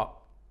 1-0 up.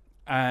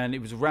 And it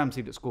was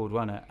Ramsey that scored,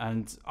 wasn't it?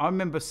 And I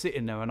remember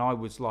sitting there and I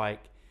was like,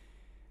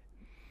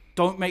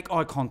 don't make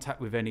eye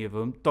contact with any of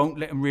them. Don't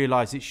let them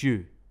realise it's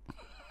you.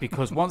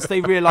 Because once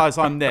they realise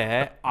I'm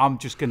there, I'm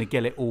just going to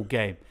get it all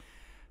game.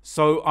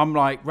 So I'm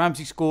like,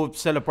 Ramsey scored,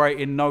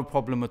 celebrating, no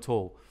problem at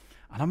all.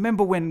 And I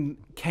remember when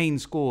Kane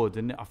scored,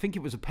 and I think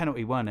it was a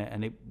penalty, wasn't it?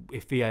 And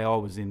if VAR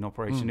was in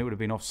operation, it would have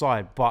been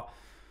offside. But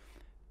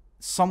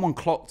someone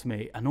clocked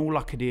me, and all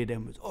I could hear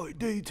then was, oh,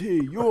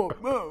 DT, you're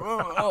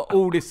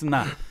all this and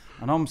that.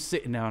 And I'm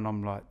sitting there and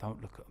I'm like,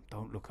 don't look at him,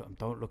 don't look at him,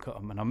 don't look at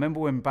him. And I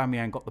remember when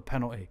Aubameyang got the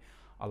penalty,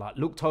 I like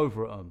looked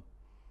over at him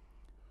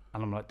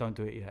and I'm like, don't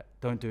do it yet,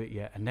 don't do it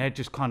yet. And they're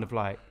just kind of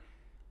like,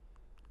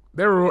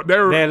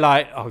 they're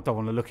like, oh, I don't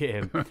want to look at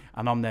him.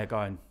 And I'm there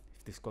going,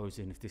 if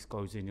this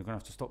goes in, you're going to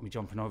have to stop me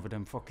jumping over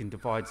them fucking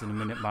divides in a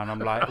minute, man. I'm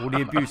like, all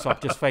the abuse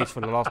I've just faced for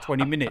the last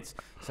 20 minutes.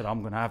 I said,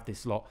 I'm going to have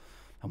this lot.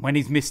 And when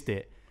he's missed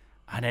it,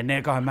 and then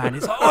they're going, man,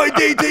 it's like, oh,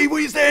 DT, what are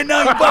you saying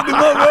now? You fucking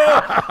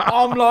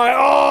I'm like,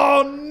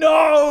 oh, no.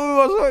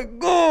 I was like,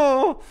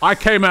 oh. I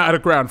came out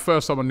of the ground.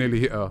 First time I nearly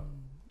hit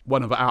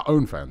one of our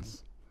own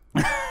fans.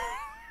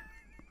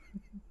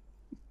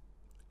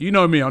 You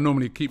know me, I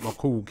normally keep my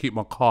cool, keep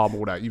my calm,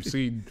 all that. You've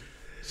seen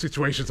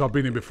situations I've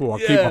been in before. I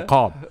keep my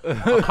calm.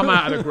 I come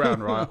out of the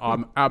ground, right?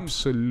 I'm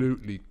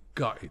absolutely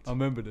gutted. I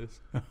remember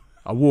this.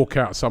 I walk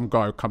out, some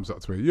guy comes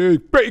up to me. You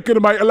bet you're going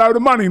to make a load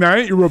of money now,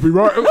 ain't you, Robbie,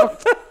 right?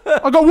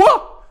 I go,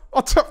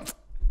 what?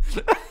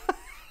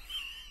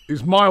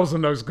 There's Miles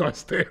and those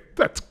guys there.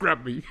 That's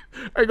grabbed me.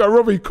 I go,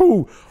 Robbie,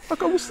 cool. I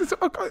go, what's this?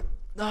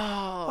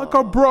 I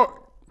go,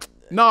 bro.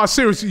 Nah,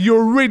 seriously, you're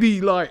already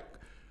like,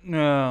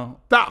 no.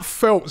 That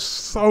felt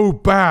so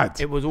bad.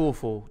 It was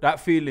awful.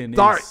 That feeling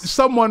like is...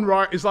 someone,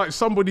 right, it's like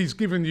somebody's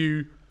given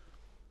you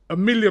 £1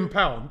 million,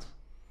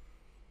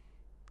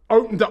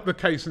 opened up the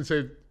case and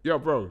said, yo,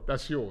 bro,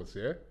 that's yours,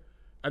 yeah?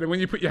 And then when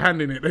you put your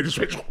hand in it, they just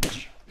went,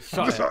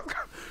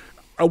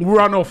 and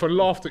run off and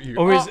lauged at you.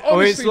 Or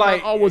it's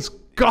like, man, I was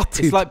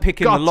gutted. It's like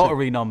picking the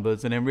lottery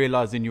numbers and then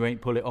realising you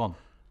ain't pull it on.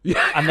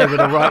 Yeah. And they were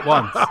the right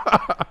ones.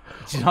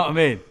 Do you know what I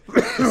mean?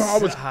 I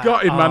was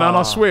gutted, man, and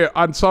I swear.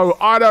 And so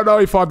I don't know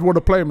if I'd want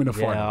to play him in a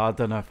final. Yeah, I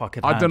don't know if I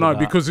could. I don't know,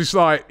 because it's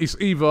like, it's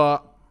either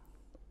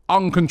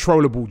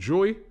uncontrollable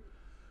joy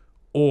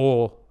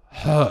or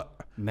hurt.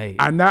 Mate.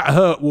 And that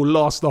hurt will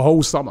last the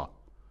whole summer.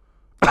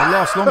 It'll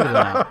last longer than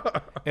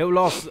that. It'll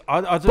last.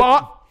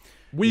 But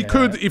we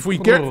could, if we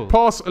get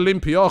past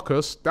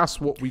Olympiacos, that's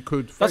what we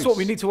could face. That's what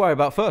we need to worry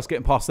about first,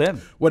 getting past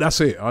them. Well,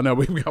 that's it. I know.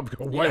 We have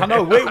got way. I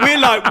know. We're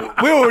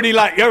already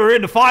like, yeah, we're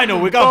in the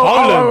final. We're going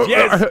Poland.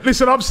 Yes.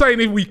 Listen, I'm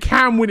saying if we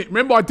can win it.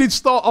 Remember, I did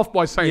start off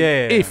by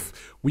saying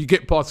if we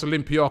get past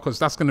Olympiacos,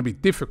 that's going to be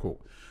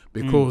difficult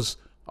because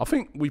I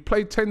think we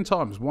played 10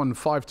 times, won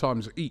 5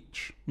 times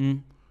each.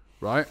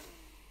 Right?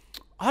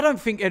 I don't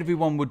think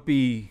everyone would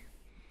be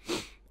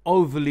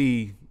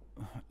overly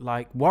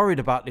like worried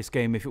about this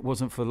game if it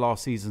wasn't for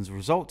last season's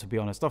result, to be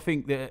honest. I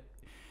think that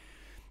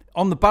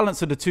on the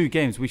balance of the 2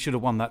 games, we should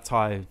have won that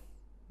tie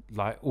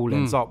like all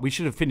ends up. We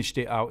should have finished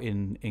it out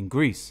in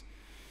Greece.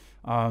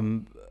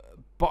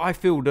 But I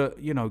feel that,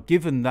 you know,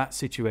 given that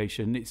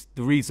situation, it's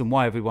the reason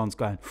why everyone's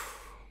going,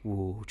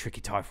 ooh, tricky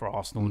tie for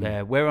Arsenal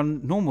there. Where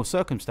on normal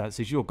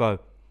circumstances, you'll go,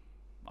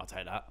 I'll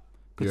take that.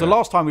 Because the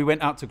last time we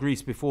went out to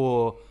Greece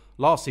before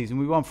last season,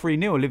 we won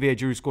 3-0. Olivier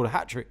Giroud scored a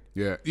hat-trick.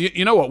 Yeah.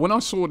 You know what? When I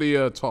saw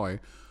the tie,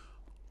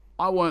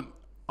 I weren't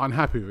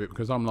unhappy with it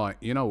because I'm like,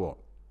 you know what?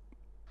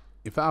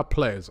 If our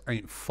players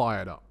ain't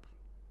fired up,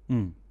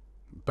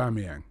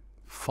 Bamiyang,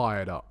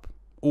 fired up,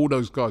 all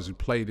those guys who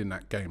played in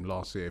that game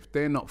last year, if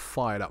they're not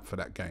fired up for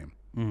that game,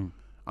 and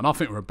I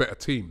think we're a better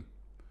team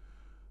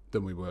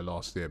than we were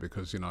last year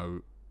because, you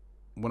know,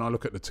 when I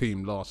look at the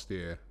team last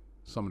year,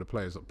 some of the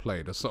players that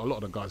played, there's a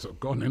lot of the guys that have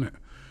gone in it,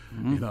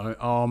 you know.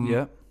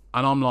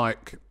 And I'm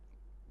like,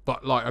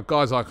 but like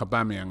guys like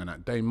Aubameyang and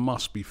that, they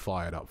must be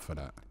fired up for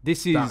that.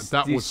 This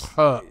was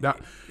hurt. That,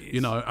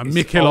 you know, and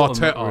Mikel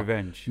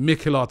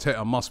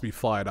Arteta must be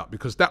fired up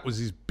because that was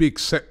his big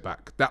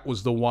setback. That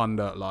was the one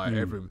that like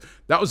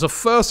that was the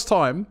first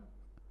time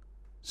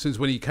since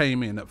when he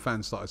came in that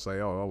fans started to say,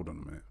 "Oh, hold on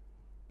a minute,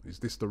 is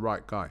this the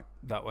right guy?"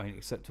 That ain't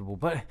acceptable.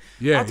 But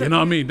yeah, you know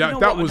what I mean.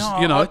 That was,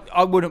 you know,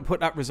 I wouldn't put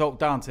that result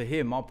down to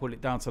him. I'll put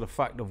it down to the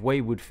fact of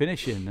wayward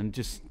finishing and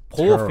just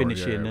poor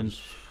finishing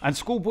and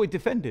schoolboy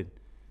defending.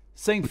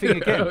 Same thing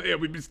again. Yeah,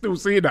 we've been still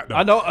seeing that though.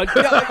 I know.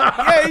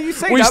 Yeah, you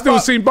say we've that. Still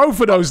seen both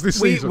of those this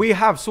season. We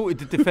have sorted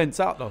the defence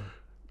out though,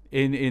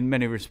 in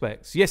many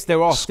respects. Yes,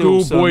 there are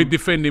still schoolboy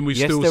defending. We've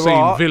still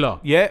seen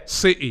Villa,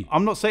 City.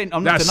 I'm not saying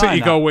I'm not that denying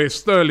City goal where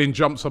Sterling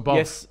jumps above.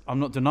 Yes, I'm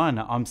not denying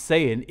that. I'm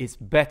saying it's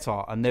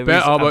better, and there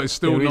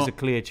is a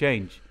clear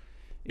change.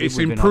 It's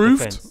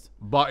improved,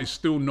 but it's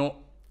still not.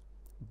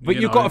 But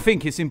you've got to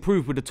think it's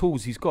improved with the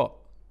tools he's got.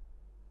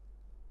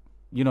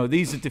 You know,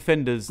 these are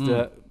defenders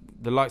that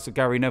the likes of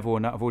Gary Neville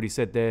and that have already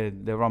said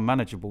they're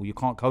unmanageable. You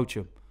can't coach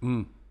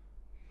them.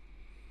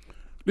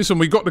 Listen,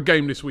 we got the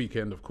game this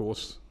weekend, of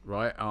course,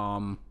 right?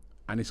 And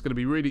it's going to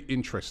be really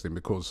interesting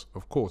because,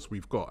 of course,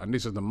 we've got, and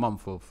this is the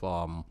month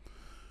of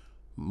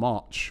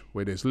March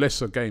where there's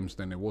lesser games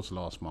than there was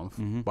last month,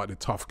 but they're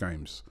tough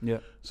games. Yeah.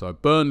 So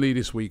Burnley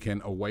this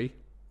weekend away.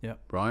 Yeah.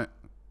 Right?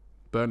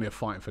 Burnley are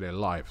fighting for their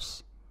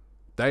lives.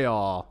 They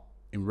are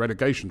in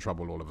relegation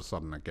trouble all of a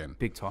sudden again.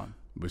 Big time.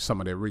 With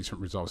some of their recent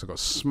results. They got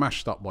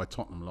smashed up by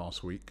Tottenham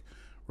last week,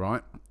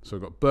 right? So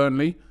we've got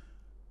Burnley,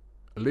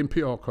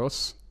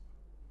 Olympiacos,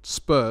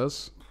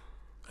 Spurs,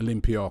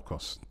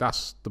 Olympiacos.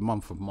 That's the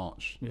month of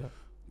March. Yeah.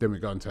 Then we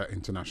go into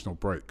international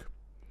break.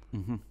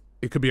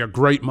 It could be a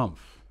great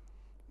month.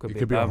 It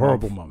could be a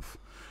horrible month,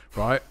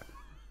 right?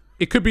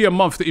 It could be a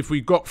month that if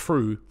we got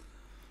through,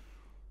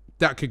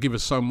 that could give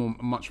us so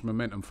much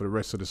momentum for the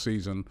rest of the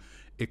season.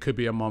 It could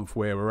be a month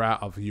where we're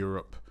out of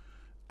Europe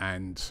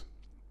and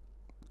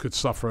could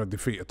suffer a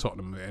defeat at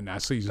Tottenham in our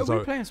season. Are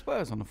we playing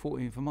Spurs on the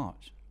 14th of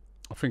March?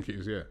 I think it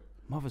is, yeah.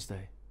 Mother's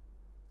Day.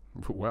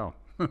 Wow.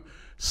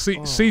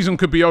 Season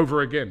could be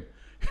over again,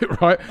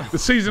 right? The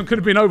season could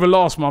have been over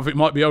last month. It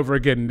might be over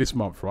again this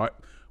month, right?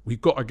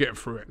 We've got to get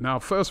through it. Now,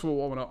 first of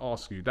all, I want to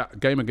ask you,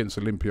 that game against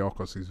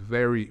Olympiacos is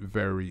very,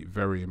 very,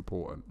 very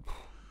important.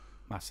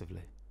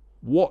 Massively.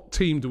 What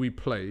team do we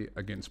play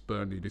against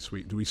Burnley this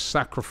week? Do we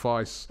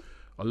sacrifice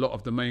a lot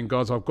of the main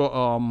guys? I've got,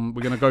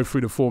 we're going to go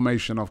through the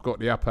formation. I've got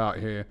the app out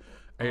here,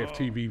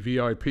 AFTV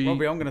VIP.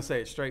 Robbie, I'm going to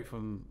say it straight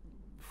from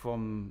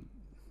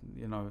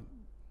you know,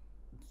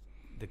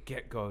 the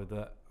get-go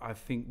that I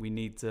think we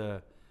need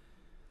to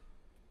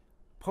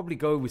probably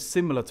go with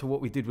similar to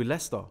what we did with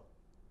Leicester.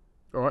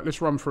 All right,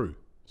 let's run through.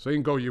 So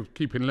in goal, you're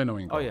keeping Leno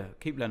in goal. Oh, yeah,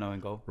 keep Leno in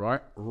goal.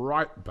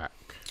 Right back.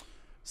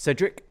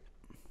 Cedric.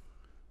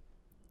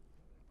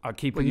 I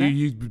keep him there.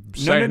 You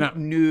saying that?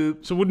 No.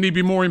 So wouldn't he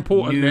be more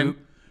important then?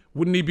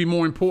 Wouldn't he be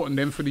more important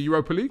then for the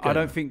Europa League game? I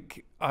don't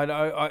think...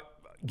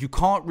 you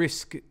can't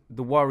risk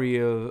the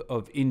worry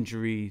of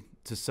injury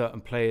to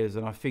certain players,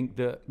 and I think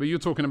that... But you're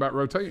talking about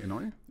rotating,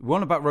 aren't you? We're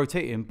on about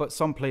rotating, but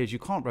some players you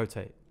can't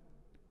rotate.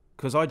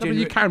 Because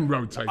you can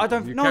rotate. I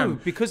don't know,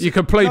 because... You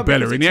can play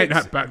Bellerin, he ain't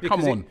that bad.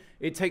 Come on.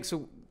 It takes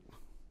a...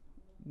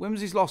 When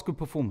was his last good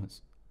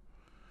performance?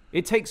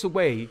 It takes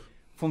away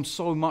from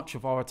so much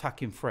of our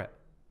attacking threat.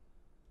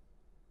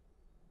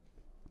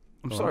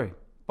 I'm sorry, right.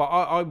 But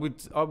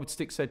I would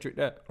stick Cedric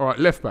there. All right,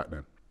 left back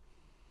then.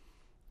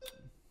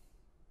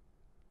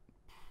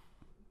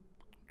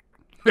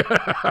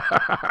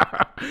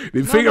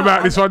 Didn't think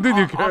about this one, did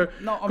you?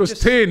 Because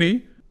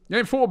Tierney, you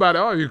ain't thought about it,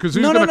 are you? Because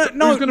who's going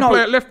to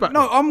play at left back?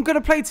 No, I'm going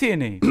to play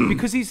Tierney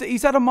because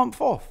he's had a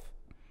month off.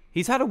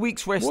 He's had a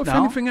week's rest now. What if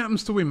anything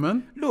happens to him,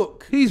 man?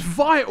 Look. He's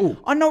vital.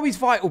 I know he's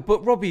vital,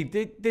 but Robbie,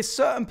 there's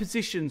certain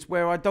positions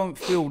where I don't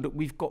feel that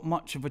we've got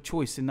much of a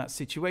choice in that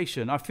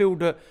situation. I feel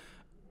that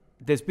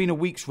there's been a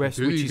week's rest,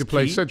 which is key. You could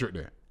play Cedric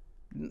there?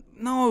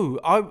 No,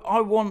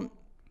 I want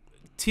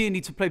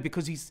Tierney to play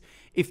because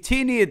if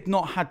Tierney had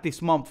not had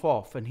this month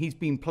off and he's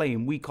been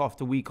playing week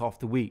after week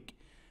after week,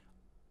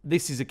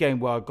 this is a game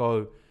where I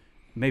go,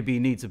 maybe he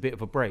needs a bit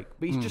of a break.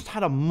 But he's just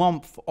had a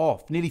month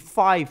off, nearly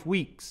 5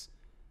 weeks.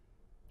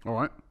 All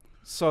right.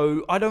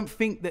 So I don't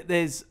think that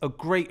there's a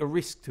greater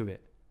risk to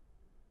it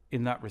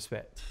in that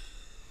respect.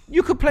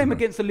 You could play him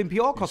against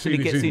Olympiacos and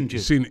he gets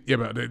injured. Yeah,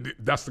 but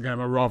that's the game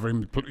I'd rather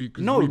him.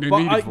 No,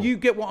 but you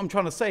get what I'm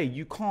trying to say.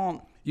 You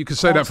can't. You can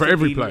say that for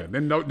every player.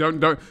 Then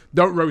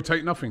don't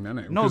rotate nothing, then,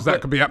 because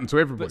that could be happening to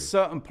everybody. But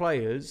certain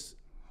players,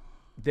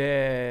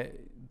 they're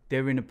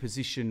in a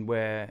position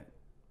where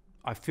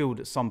I feel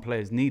that some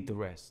players need the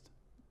rest.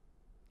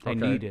 They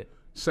need it.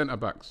 Centre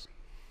backs.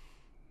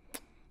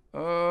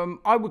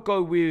 I would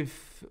go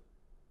with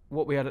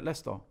what we had at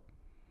Leicester.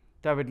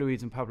 David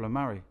Luiz and Pablo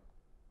Mari.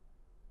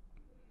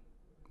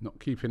 Not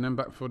keeping them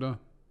back for the...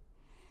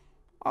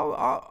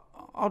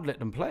 I'd let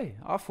them play.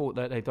 I thought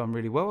that they'd done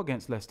really well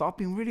against Leicester. I've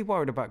been really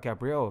worried about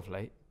Gabriel of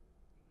late.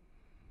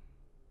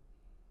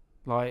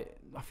 Like,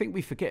 I think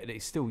we forget that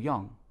he's still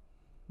young,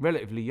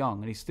 relatively young,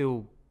 and he's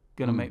still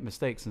going to make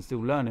mistakes and still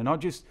learning.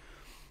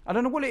 I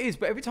don't know what it is,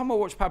 but every time I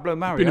watch Pablo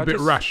Mari, been a bit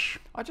rash.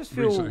 I just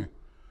feel recently.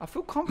 I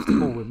feel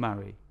comfortable with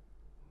Mari.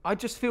 I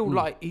just feel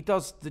like he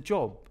does the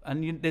job,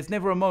 and there's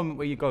never a moment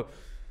where you go,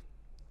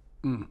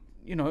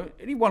 you know,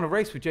 and he won a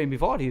race with Jamie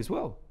Vardy as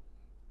well.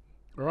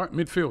 All right,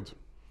 midfield.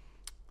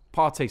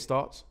 Partey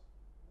starts.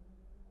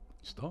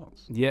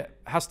 Starts. Yeah,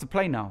 has to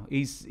play now.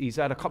 He's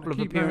had a couple of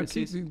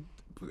appearances.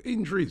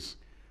 Injuries.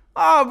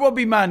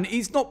 Robbie, man,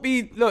 he's not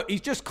been. Look, he's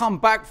just come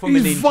back from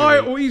an injury.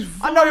 Vital. He's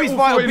vital. I know he's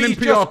vital, for but he's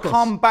just Olympiacos.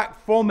 come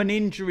back from an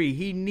injury.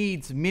 He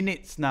needs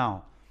minutes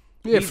now.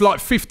 Yeah, for like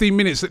 15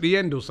 minutes at the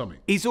end or something.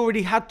 He's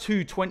already had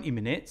 20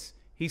 minutes.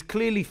 He's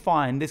clearly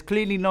fine. There's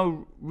clearly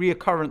no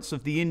reoccurrence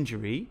of the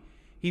injury.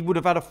 He would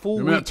have had a full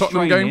week's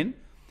Tottenham training. game?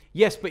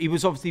 Yes, but he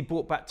was obviously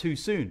brought back too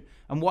soon.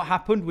 And what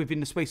happened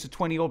within the space of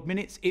 20 odd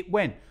minutes? It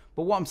went.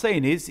 But what I'm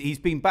saying is, he's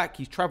been back.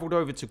 He's travelled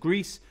over to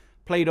Greece,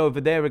 played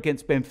over there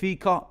against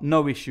Benfica,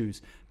 no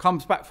issues.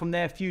 Comes back from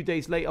there a few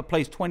days later,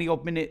 plays 20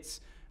 odd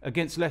minutes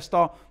against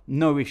Leicester,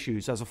 no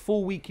issues. Has a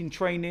full week in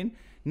training.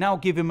 Now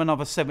give him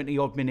another 70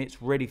 odd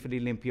minutes ready for the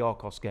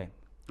Olympiacos game.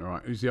 All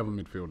right, who's the other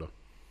midfielder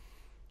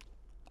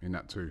in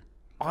that too?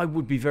 I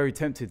would be very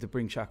tempted to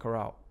bring Xhaka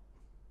out.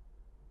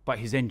 But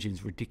his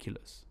engine's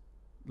ridiculous,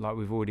 like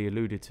we've already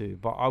alluded to.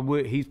 But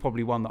he's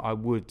probably one that I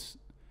would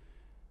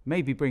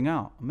maybe bring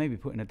out, maybe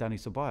put in a Danny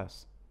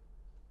Ceballos.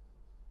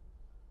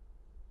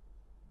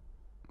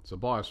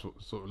 Ceballos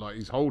sort of like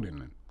he's holding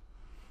then.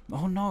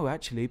 Oh no,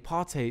 actually,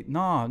 Partey,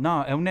 no,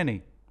 El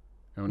Neni.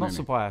 Not Neni.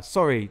 Ceballos.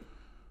 Sorry,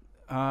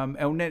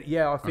 El Neni.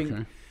 Yeah, I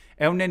think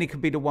El Neni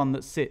could be the one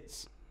that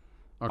sits.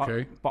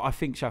 Okay. But I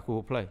think Xhaka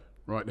will play.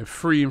 Right, they're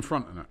three in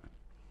front of that.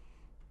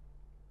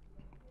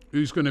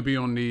 Who's going to be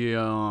on the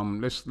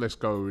let's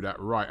go that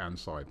right hand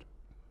side?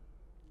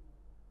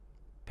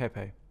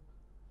 Pepe,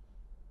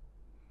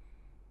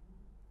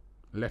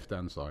 Left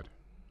hand side.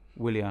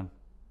 Willian.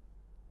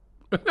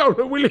 No,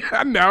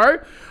 Willian now. Eh?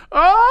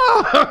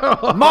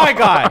 Oh, My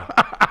guy.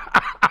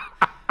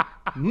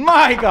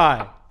 My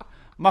guy.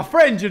 My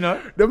friend, you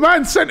know. the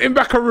man sent him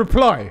back a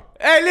reply.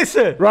 Hey,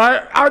 listen.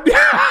 Right,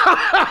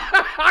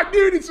 I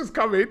knew this was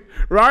coming.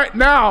 Right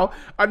now,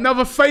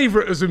 another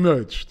favourite has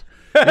emerged.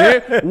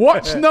 Yeah?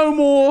 Watch no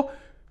more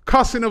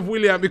cussing of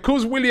Willian,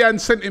 because Willian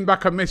sent him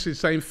back a message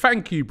saying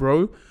thank you,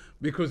 bro,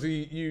 because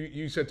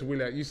you said to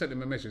Willian, you sent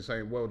him a message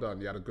saying well done,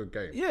 you had a good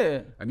game.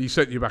 Yeah. And he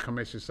sent you back a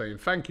message saying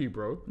thank you,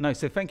 bro. No, he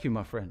said thank you,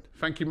 my friend.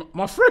 Thank you,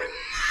 my friend.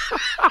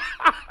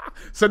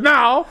 So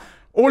now,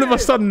 all of a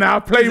sudden now,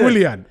 play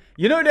Willian.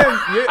 You know them.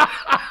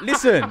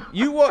 Listen,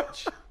 you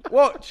watch.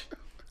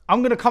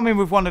 I'm gonna come in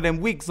with one of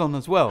them wigs on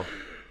as well.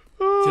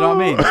 Do you know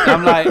what I mean?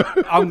 I'm like,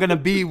 I'm gonna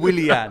be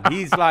Willian.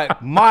 He's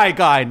like my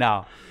guy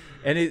now,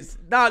 and it's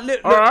now.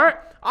 Look, All right.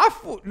 I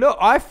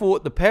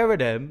thought the pair of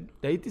them,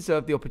 they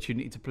deserved the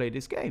opportunity to play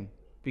this game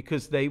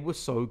because they were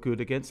so good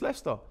against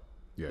Leicester.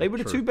 Yeah, they were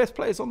the true. two best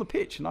players on the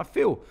pitch, and I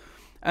feel,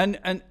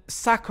 and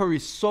Saka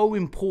is so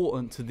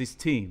important to this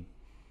team.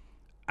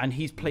 And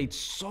he's played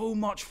so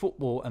much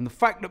football. And the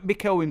fact that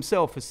Mikel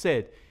himself has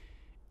said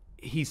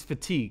he's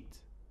fatigued,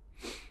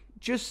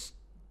 just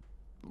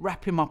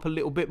wrap him up a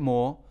little bit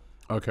more.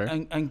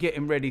 Okay. And get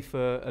him ready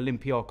for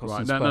Olympiacos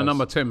Right, and then Spurs. the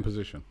number 10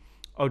 position.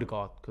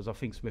 Odegaard, because I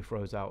think Smith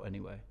Rowe's out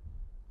anyway.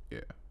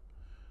 Yeah.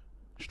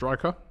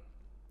 Striker.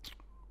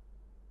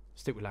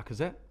 Stick with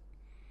Lacazette.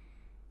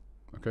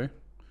 Okay.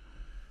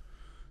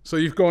 So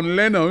you've gone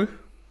Leno,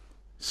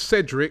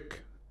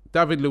 Cedric,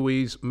 David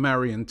Luiz,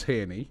 Mari and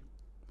Tierney.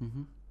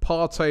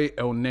 Partey,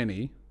 El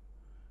Neni,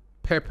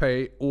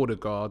 Pepe,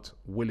 Odegaard,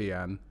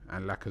 Willian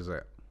and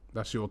Lacazette.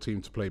 That's your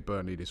team to play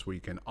Burnley this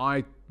weekend.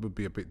 I would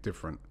be a bit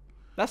different.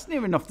 That's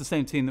near enough the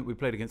same team that we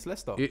played against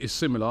Leicester. It is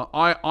similar.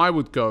 I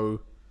would go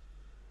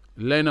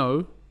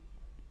Leno,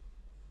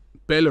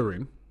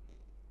 Bellerin,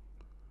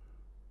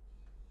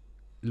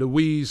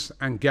 Luiz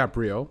and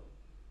Gabriel.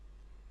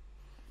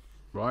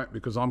 Right?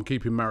 Because I'm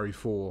keeping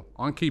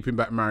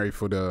back Mari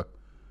for the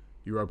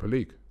Europa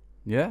League.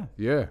 Yeah.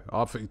 Yeah,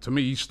 I think to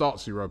me he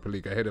starts the Europa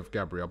League ahead of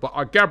Gabriel.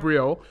 But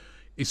Gabriel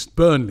is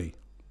Burnley,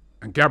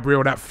 and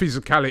Gabriel, that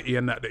physicality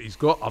and that he's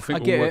got, I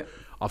think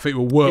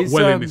will work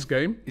well in this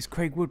game. Is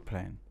Craig Wood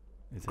playing?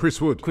 Chris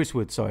Wood. Chris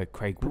Wood, sorry,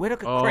 Craig. Where did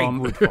I get Craig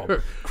Wood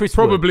from? Chris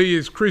Probably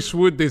is Chris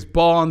Wood. There's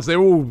Barnes. They're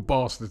all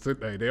bastards, aren't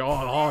they? They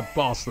are hard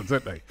bastards,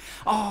 aren't they?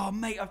 Oh,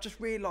 mate, I've just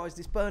realised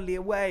it's Burnley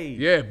away.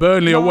 Yeah,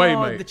 Burnley away,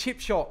 mate. The chip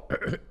shop.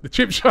 The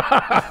chip shop.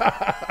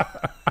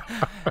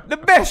 The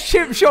best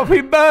chip shop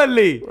in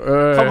Burnley.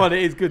 Come on,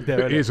 it is good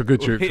there. It is a good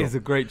chip shop. It is a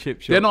great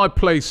chip shop. Then I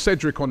play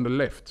Cedric on the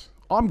left.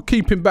 I'm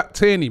keeping back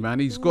Tierney, man.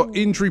 He's got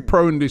injury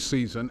prone this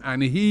season,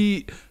 and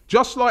he,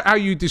 just like how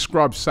you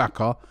described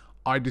Saka,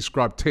 I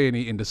describe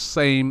Tierney in the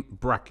same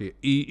bracket.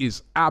 He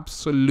is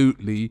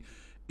absolutely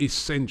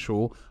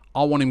essential.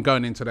 I want him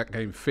going into that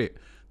game fit.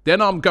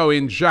 Then I'm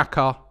going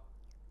Xhaka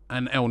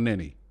and El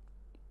Neni.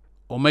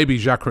 Or maybe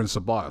Xhaka and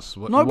Ceballos.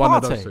 No, one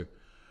of those two.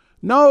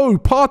 No,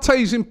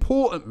 Partey's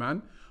important,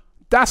 man.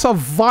 That's a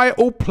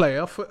vital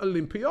player for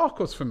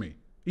Olympiacos for me.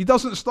 He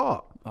doesn't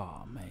start.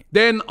 Oh, mate.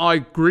 Then I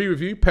agree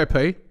with you,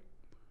 Pepe,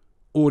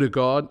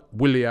 Odegaard,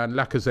 Willian,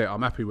 Lacazette.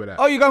 I'm happy with that.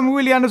 Oh, you're going with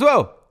Willian as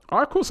well?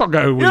 Of course I'll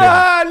go with Willian.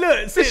 Yeah,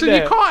 look, Listen,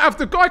 there. you can't have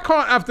the guy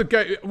can't have the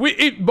game.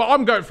 But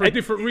I'm going for a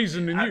different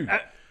reason than you.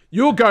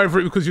 You're going for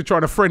it because you're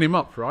trying to friend him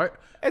up, right?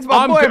 It's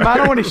my boy, man.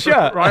 I want his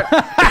shirt. Right.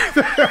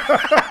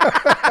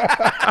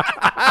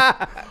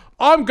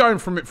 I'm going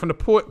from it from the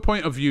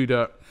point of view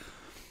that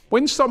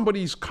when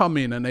somebody's come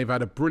in and they've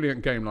had a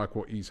brilliant game like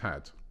what he's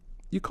had,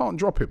 you can't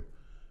drop him.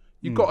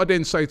 You've got to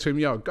then say to him,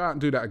 yo, go out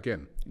and do that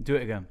again. Do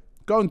it again.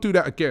 Go and do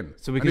that again.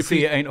 So we can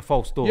see it ain't a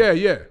false door.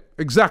 Yeah,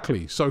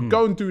 exactly. So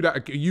go and do that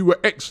again. You were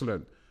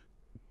excellent.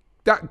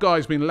 That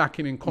guy's been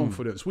lacking in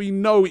confidence. We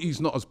know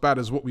he's not as bad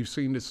as what we've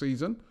seen this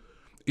season.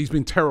 He's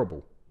been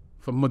terrible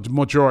for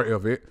majority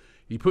of it.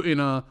 He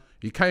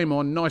came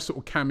on, nice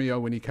little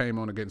cameo when he came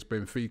on against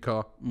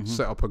Benfica,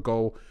 set up a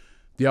goal.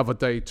 The other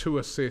day, 2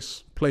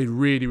 assists, played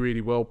really,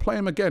 really well. Play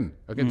him again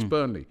against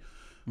Burnley.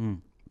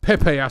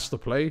 Pepe has to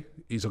play.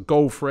 He's a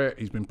goal threat.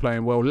 He's been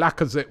playing well.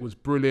 Lacazette was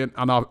brilliant.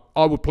 And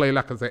I would play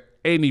Lacazette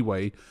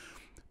anyway,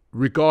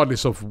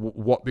 regardless of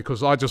what,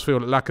 because I just feel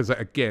that Lacazette,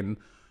 again,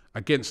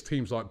 against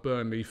teams like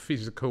Burnley,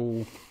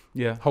 physical,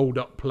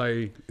 hold-up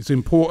play is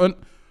important.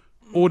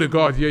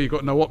 Odegaard, you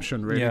got no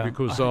option, really,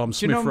 because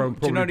Smith Rowe probably be out.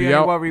 Do you know the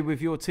only worry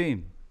with your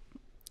team?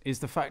 Is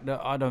the fact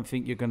that I don't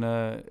think you're going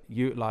to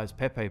utilise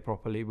Pepe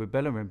properly with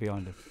Bellerin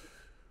behind him.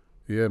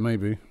 Yeah,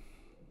 maybe.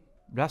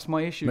 That's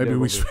my issue. Maybe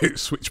we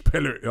switch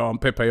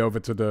Pepe over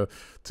to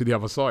the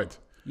other side.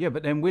 Yeah,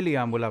 but then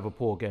Willian will have a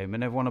poor game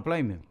and everyone will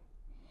blame him.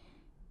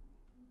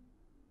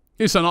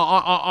 Listen,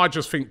 I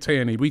just think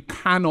Tierney, we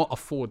cannot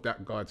afford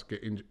that guy to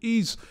get injured.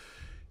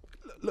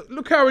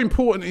 Look how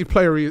important a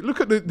player he is. Look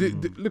at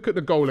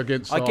the goal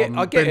against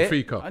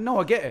Benfica.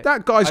 I get it.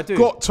 That guy's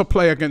got to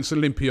play against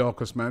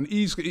Olympiacos, man.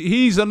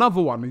 He's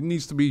another one. He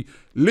needs to be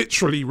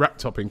literally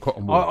wrapped up in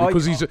cotton wool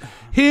because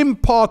him,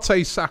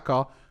 Partey,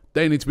 Saka.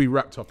 They need to be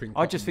wrapped up in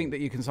cotton I just think that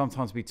you can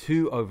sometimes be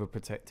too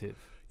overprotective.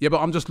 Yeah, but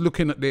I'm just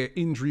looking at their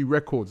injury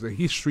records. Their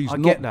history's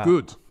not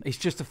good. It's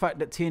just the fact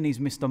that Tierney's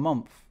missed a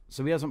month,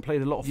 so he hasn't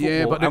played a lot of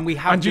football. Yeah, we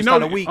have just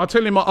had a week. I'll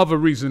tell you my other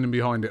reasoning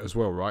behind it as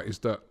well, right? Is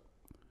that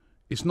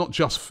it's not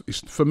just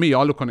for me.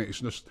 I look on it.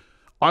 It's just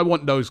I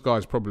want those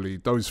guys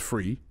those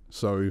 3.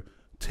 So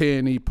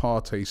Tierney,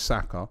 Partey,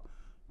 Saka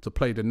to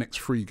play the next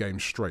 3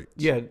 games straight.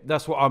 Yeah,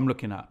 that's what I'm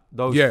looking at.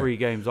 Those 3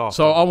 games after.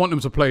 So I want them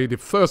to play the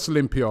first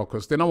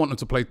Olympiacos, then I want them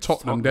to play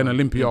Tottenham. Then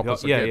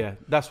Olympiacos again. Yeah.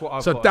 That's what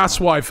I've got. So that's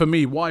why, for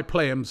me, why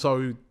play them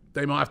so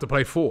they might have to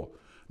play 4?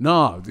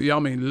 No, I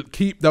mean,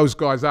 keep those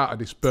guys out of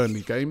this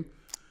Burnley game.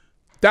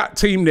 That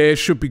team there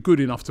should be good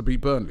enough to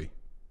beat Burnley.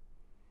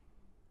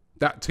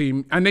 That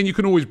team, and then you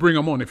can always bring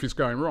them on if it's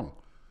going wrong.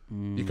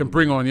 You can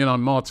bring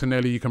on,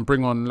 Martinelli. You can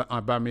bring on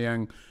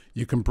Aubameyang.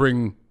 You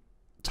can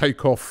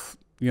take off,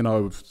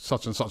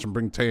 such and such, and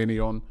bring Tierney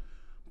on.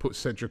 Put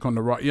Cedric on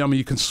the right. I mean,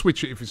 you can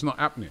switch it if it's not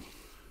happening.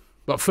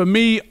 But for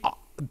me,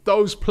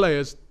 those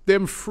players,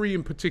 them 3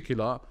 in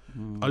particular,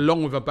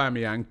 along with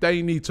Aubameyang,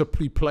 they need to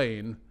be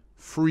playing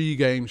 3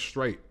 games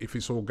straight if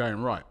it's all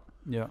going right.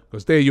 Yeah,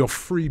 because they're your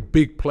 3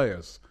 big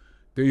players.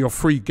 They're your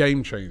 3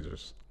 game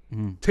changers.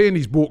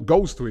 Tierney's brought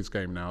goals to his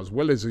game now, as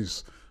well as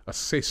his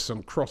assists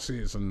and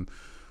crosses and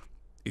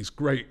his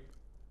great,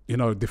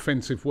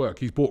 defensive work.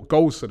 He's brought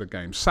goals to the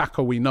game.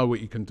 Saka, we know what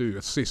he can do,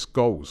 assists,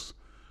 goals.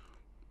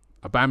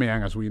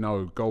 Aubameyang, as we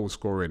know, goal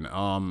scoring.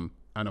 And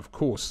of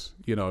course,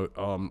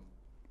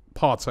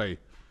 Partey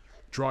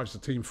drives the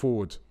team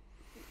forward.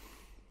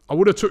 I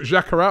would have took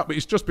Xhaka out, but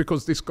it's just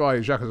because this guy,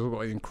 Xhaka's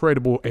got an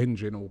incredible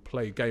engine, will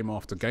play game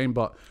after game.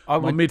 But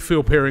my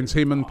midfield pairings,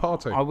 him and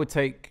Partey. I would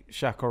take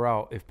Xhaka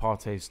out if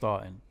Partey's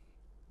starting.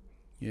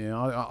 Yeah,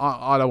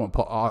 I don't want.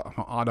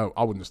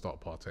 I wouldn't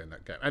start Partey in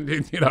that game. And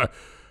then,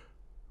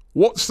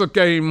 what's the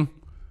game?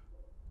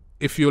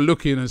 If you're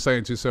looking and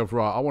saying to yourself,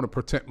 right, I want to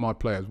protect my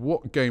players.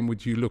 What game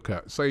would you look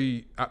at?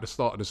 Say at the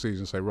start of the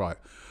season, say, right,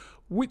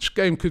 which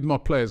game could my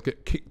players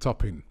get kicked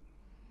up in?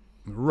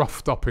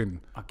 Roughed up in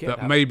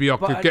that maybe I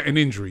could get an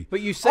injury.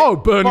 But you say,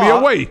 Burnley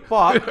away.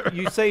 But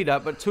you say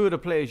that, but 2 of the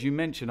players you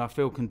mentioned, I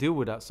feel, can deal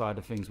with that side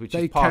of things, which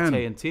is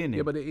Partey and Tierney.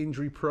 Yeah, but they're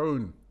injury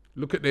prone.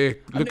 Look at their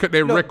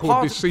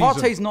record this season.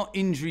 Partey's not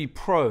injury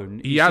prone.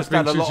 He has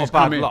been had a lot of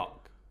bad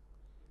luck.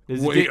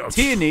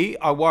 Tierney,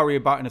 I worry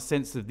about in a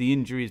sense of the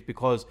injuries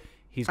because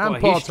he's got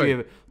a history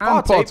of it.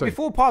 Partey,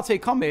 before Partey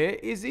come here,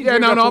 his injury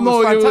record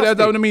was fantastic. That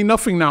don't mean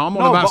nothing now. I'm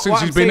on about since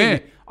he's been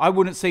here. I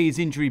wouldn't say he's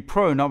injury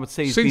prone. I would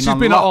say he's since been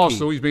he's been at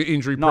Arsenal, he's been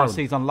injury prone. No, I'd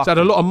say he's unlucky. He's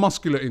had a lot of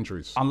muscular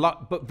injuries.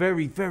 But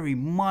very, very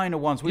minor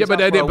ones. But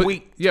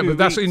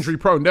that's injury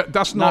prone.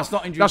 That's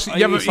not injury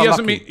prone.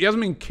 He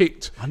hasn't been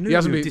kicked. I knew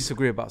you would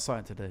disagree about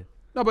something today.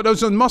 No, but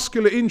those are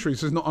muscular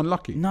injuries. Is not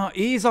unlucky. No,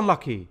 he is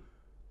unlucky.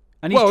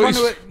 And he's trying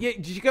to. Yeah,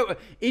 did you get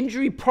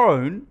injury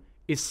prone?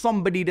 Is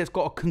somebody that's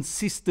got a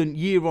consistent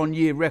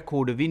year-on-year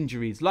record of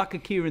injuries, like a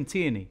Kieran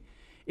Tierney.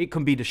 It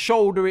can be the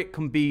shoulder, it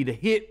can be the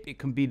hip, it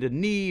can be the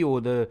knee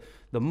or the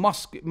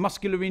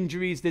muscular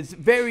injuries. There's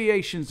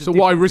variations. So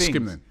why risk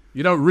him then?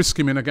 You don't risk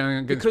him in a game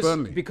against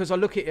Burnley. Because I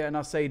look at it and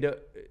I say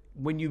that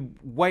when you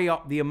weigh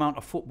up the amount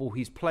of football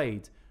he's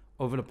played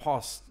over the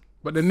past,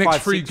 but the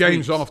next 3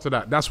 games after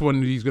that, that's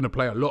when he's going to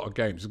play a lot of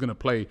games. He's going to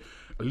play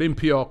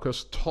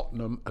Olympiacos,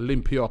 Tottenham,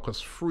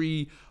 Olympiacos,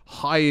 3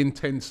 high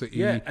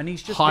intensity, and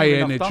he's just high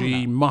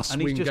energy, must win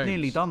games. And he's just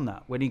nearly done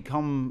that when he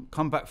come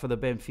back for the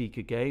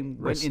Benfica game,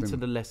 went into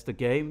the Leicester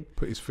game.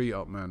 Put his feet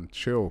up, man.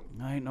 Chill.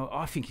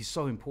 I think he's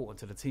so important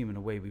to the team in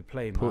the way we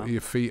play, man. Put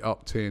your feet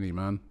up, Tierney,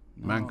 man.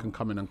 Man can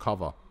come in and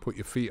cover. Put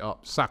your feet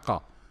up.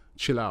 Saka,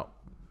 chill out.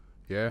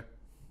 Yeah?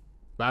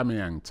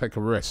 Bamiyang, take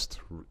a rest.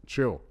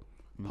 Chill.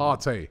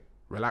 Partey,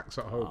 relax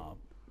at home.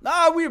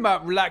 We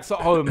might relax at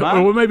home,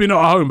 man. Well, maybe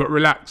not at home, but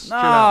relax. Chill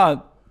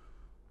out.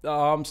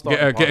 I'm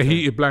starting. Get a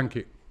heated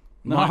blanket.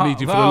 Might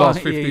need you for the last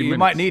 15 minutes. You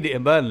might need it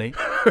in Burnley.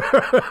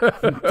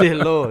 Dear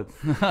Lord.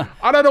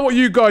 I don't know what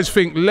you guys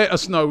think. Let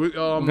us know.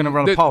 I'm going to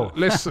run a poll.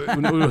 We're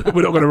not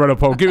going to run a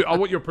poll. I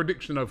want your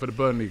prediction though for the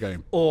Burnley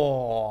game.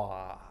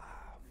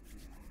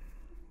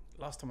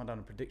 Last time I done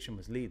a prediction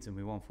was Leeds and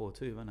we won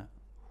 4-2, wasn't it?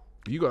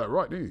 You got that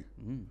right, didn't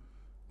you?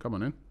 Come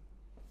on in.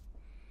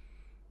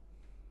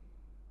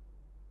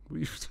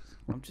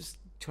 I'm just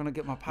trying to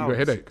get my powers.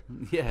 You got a headache?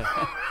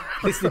 Yeah.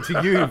 Listening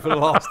to you for the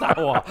last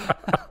hour.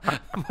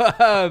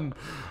 But,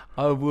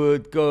 I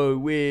would go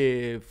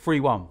with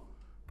 3-1.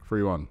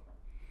 3-1.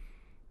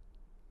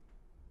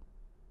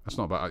 That's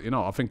not bad. You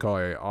know, I think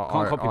I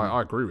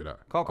agree with that.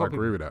 I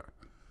agree with that.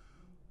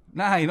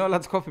 Nah, you're not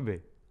allowed to copy me.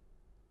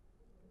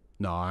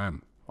 No, I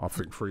am. I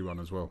think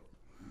 3-1 as well.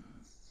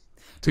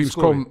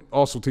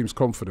 Arsenal team's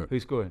confident.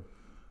 Who's scoring?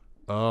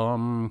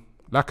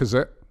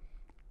 Lacazette.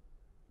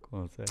 Go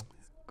on, say.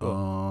 Go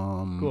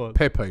on.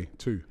 Pepe,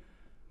 2.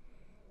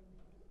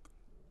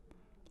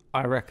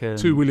 I reckon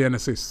 2 Willian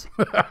assists.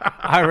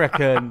 I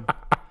reckon.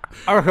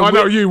 I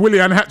know you,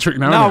 Willian hat-trick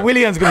now. No,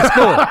 Willian's going to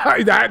score.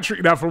 He's a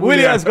hat-trick now from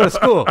Willian's going to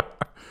score.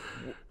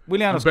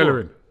 Willian will score.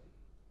 Bellerin.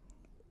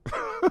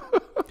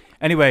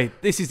 Anyway,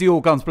 this is the All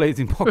Guns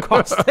Blazing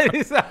podcast.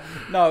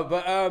 No,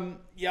 but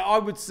I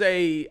would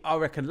say, I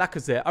reckon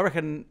Lacazette. I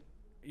reckon,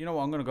 you know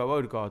what, I'm going to go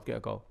Odegaard, get a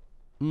goal.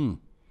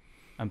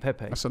 And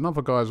Pepe. That's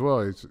another guy as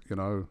well. He's,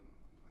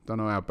 don't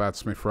know how bad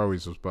Smith Rowe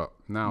is, but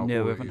now we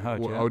haven't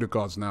heard yet.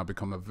 Odegaard's now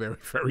become a very,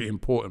 very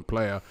important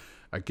player.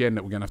 Again,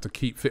 that we're going to have to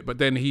keep fit. But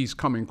then he's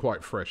coming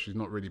quite fresh. He's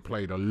not really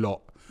played a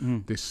lot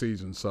this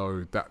season,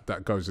 so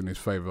that goes in his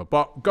favour.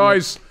 But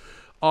guys,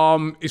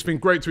 it's been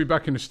great to be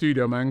back in the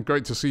studio, man.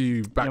 Great to see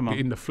you back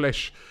in the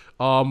flesh.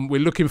 We're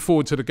looking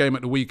forward to the game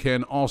at the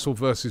weekend. Arsenal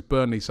versus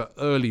Burnley. It's an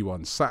early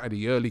one.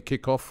 Saturday, early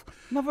kickoff.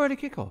 Another early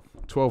kickoff?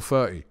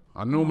 12:30.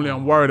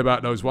 I'm worried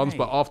about those ones,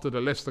 but after the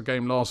Leicester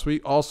game last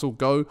week, Arsenal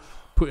go,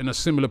 put in a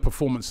similar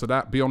performance to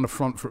that, be on the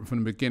front foot from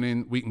the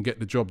beginning, we can get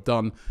the job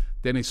done.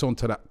 Then it's on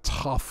to that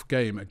tough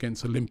game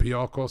against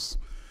Olympiacos.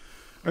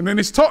 And then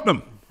it's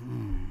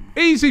Tottenham.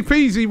 Easy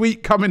peasy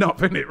week coming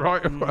up, isn't it,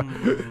 right?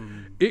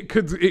 It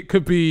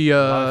could be...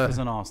 Life as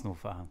an Arsenal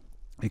fan.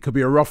 It could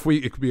be a rough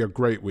week. It could be a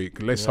great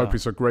week. Let's hope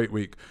it's a great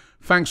week.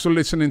 Thanks for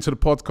listening to the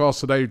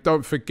podcast today.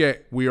 Don't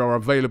forget, we are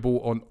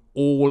available on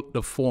all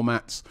the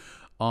formats.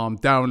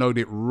 Download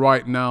it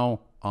right now.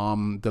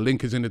 The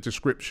link is in the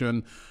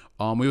description.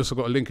 We also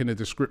got a link in the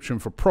description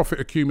for Profit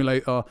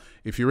Accumulator.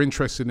 If you're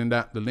interested in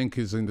that, the link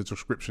is in the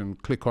description.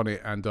 Click on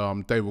it and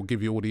they will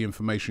give you all the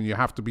information. You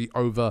have to be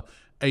over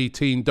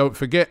 18. Don't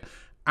forget.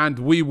 And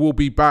we will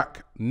be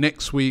back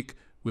next week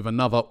with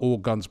another All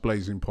Guns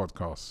Blazing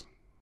podcast.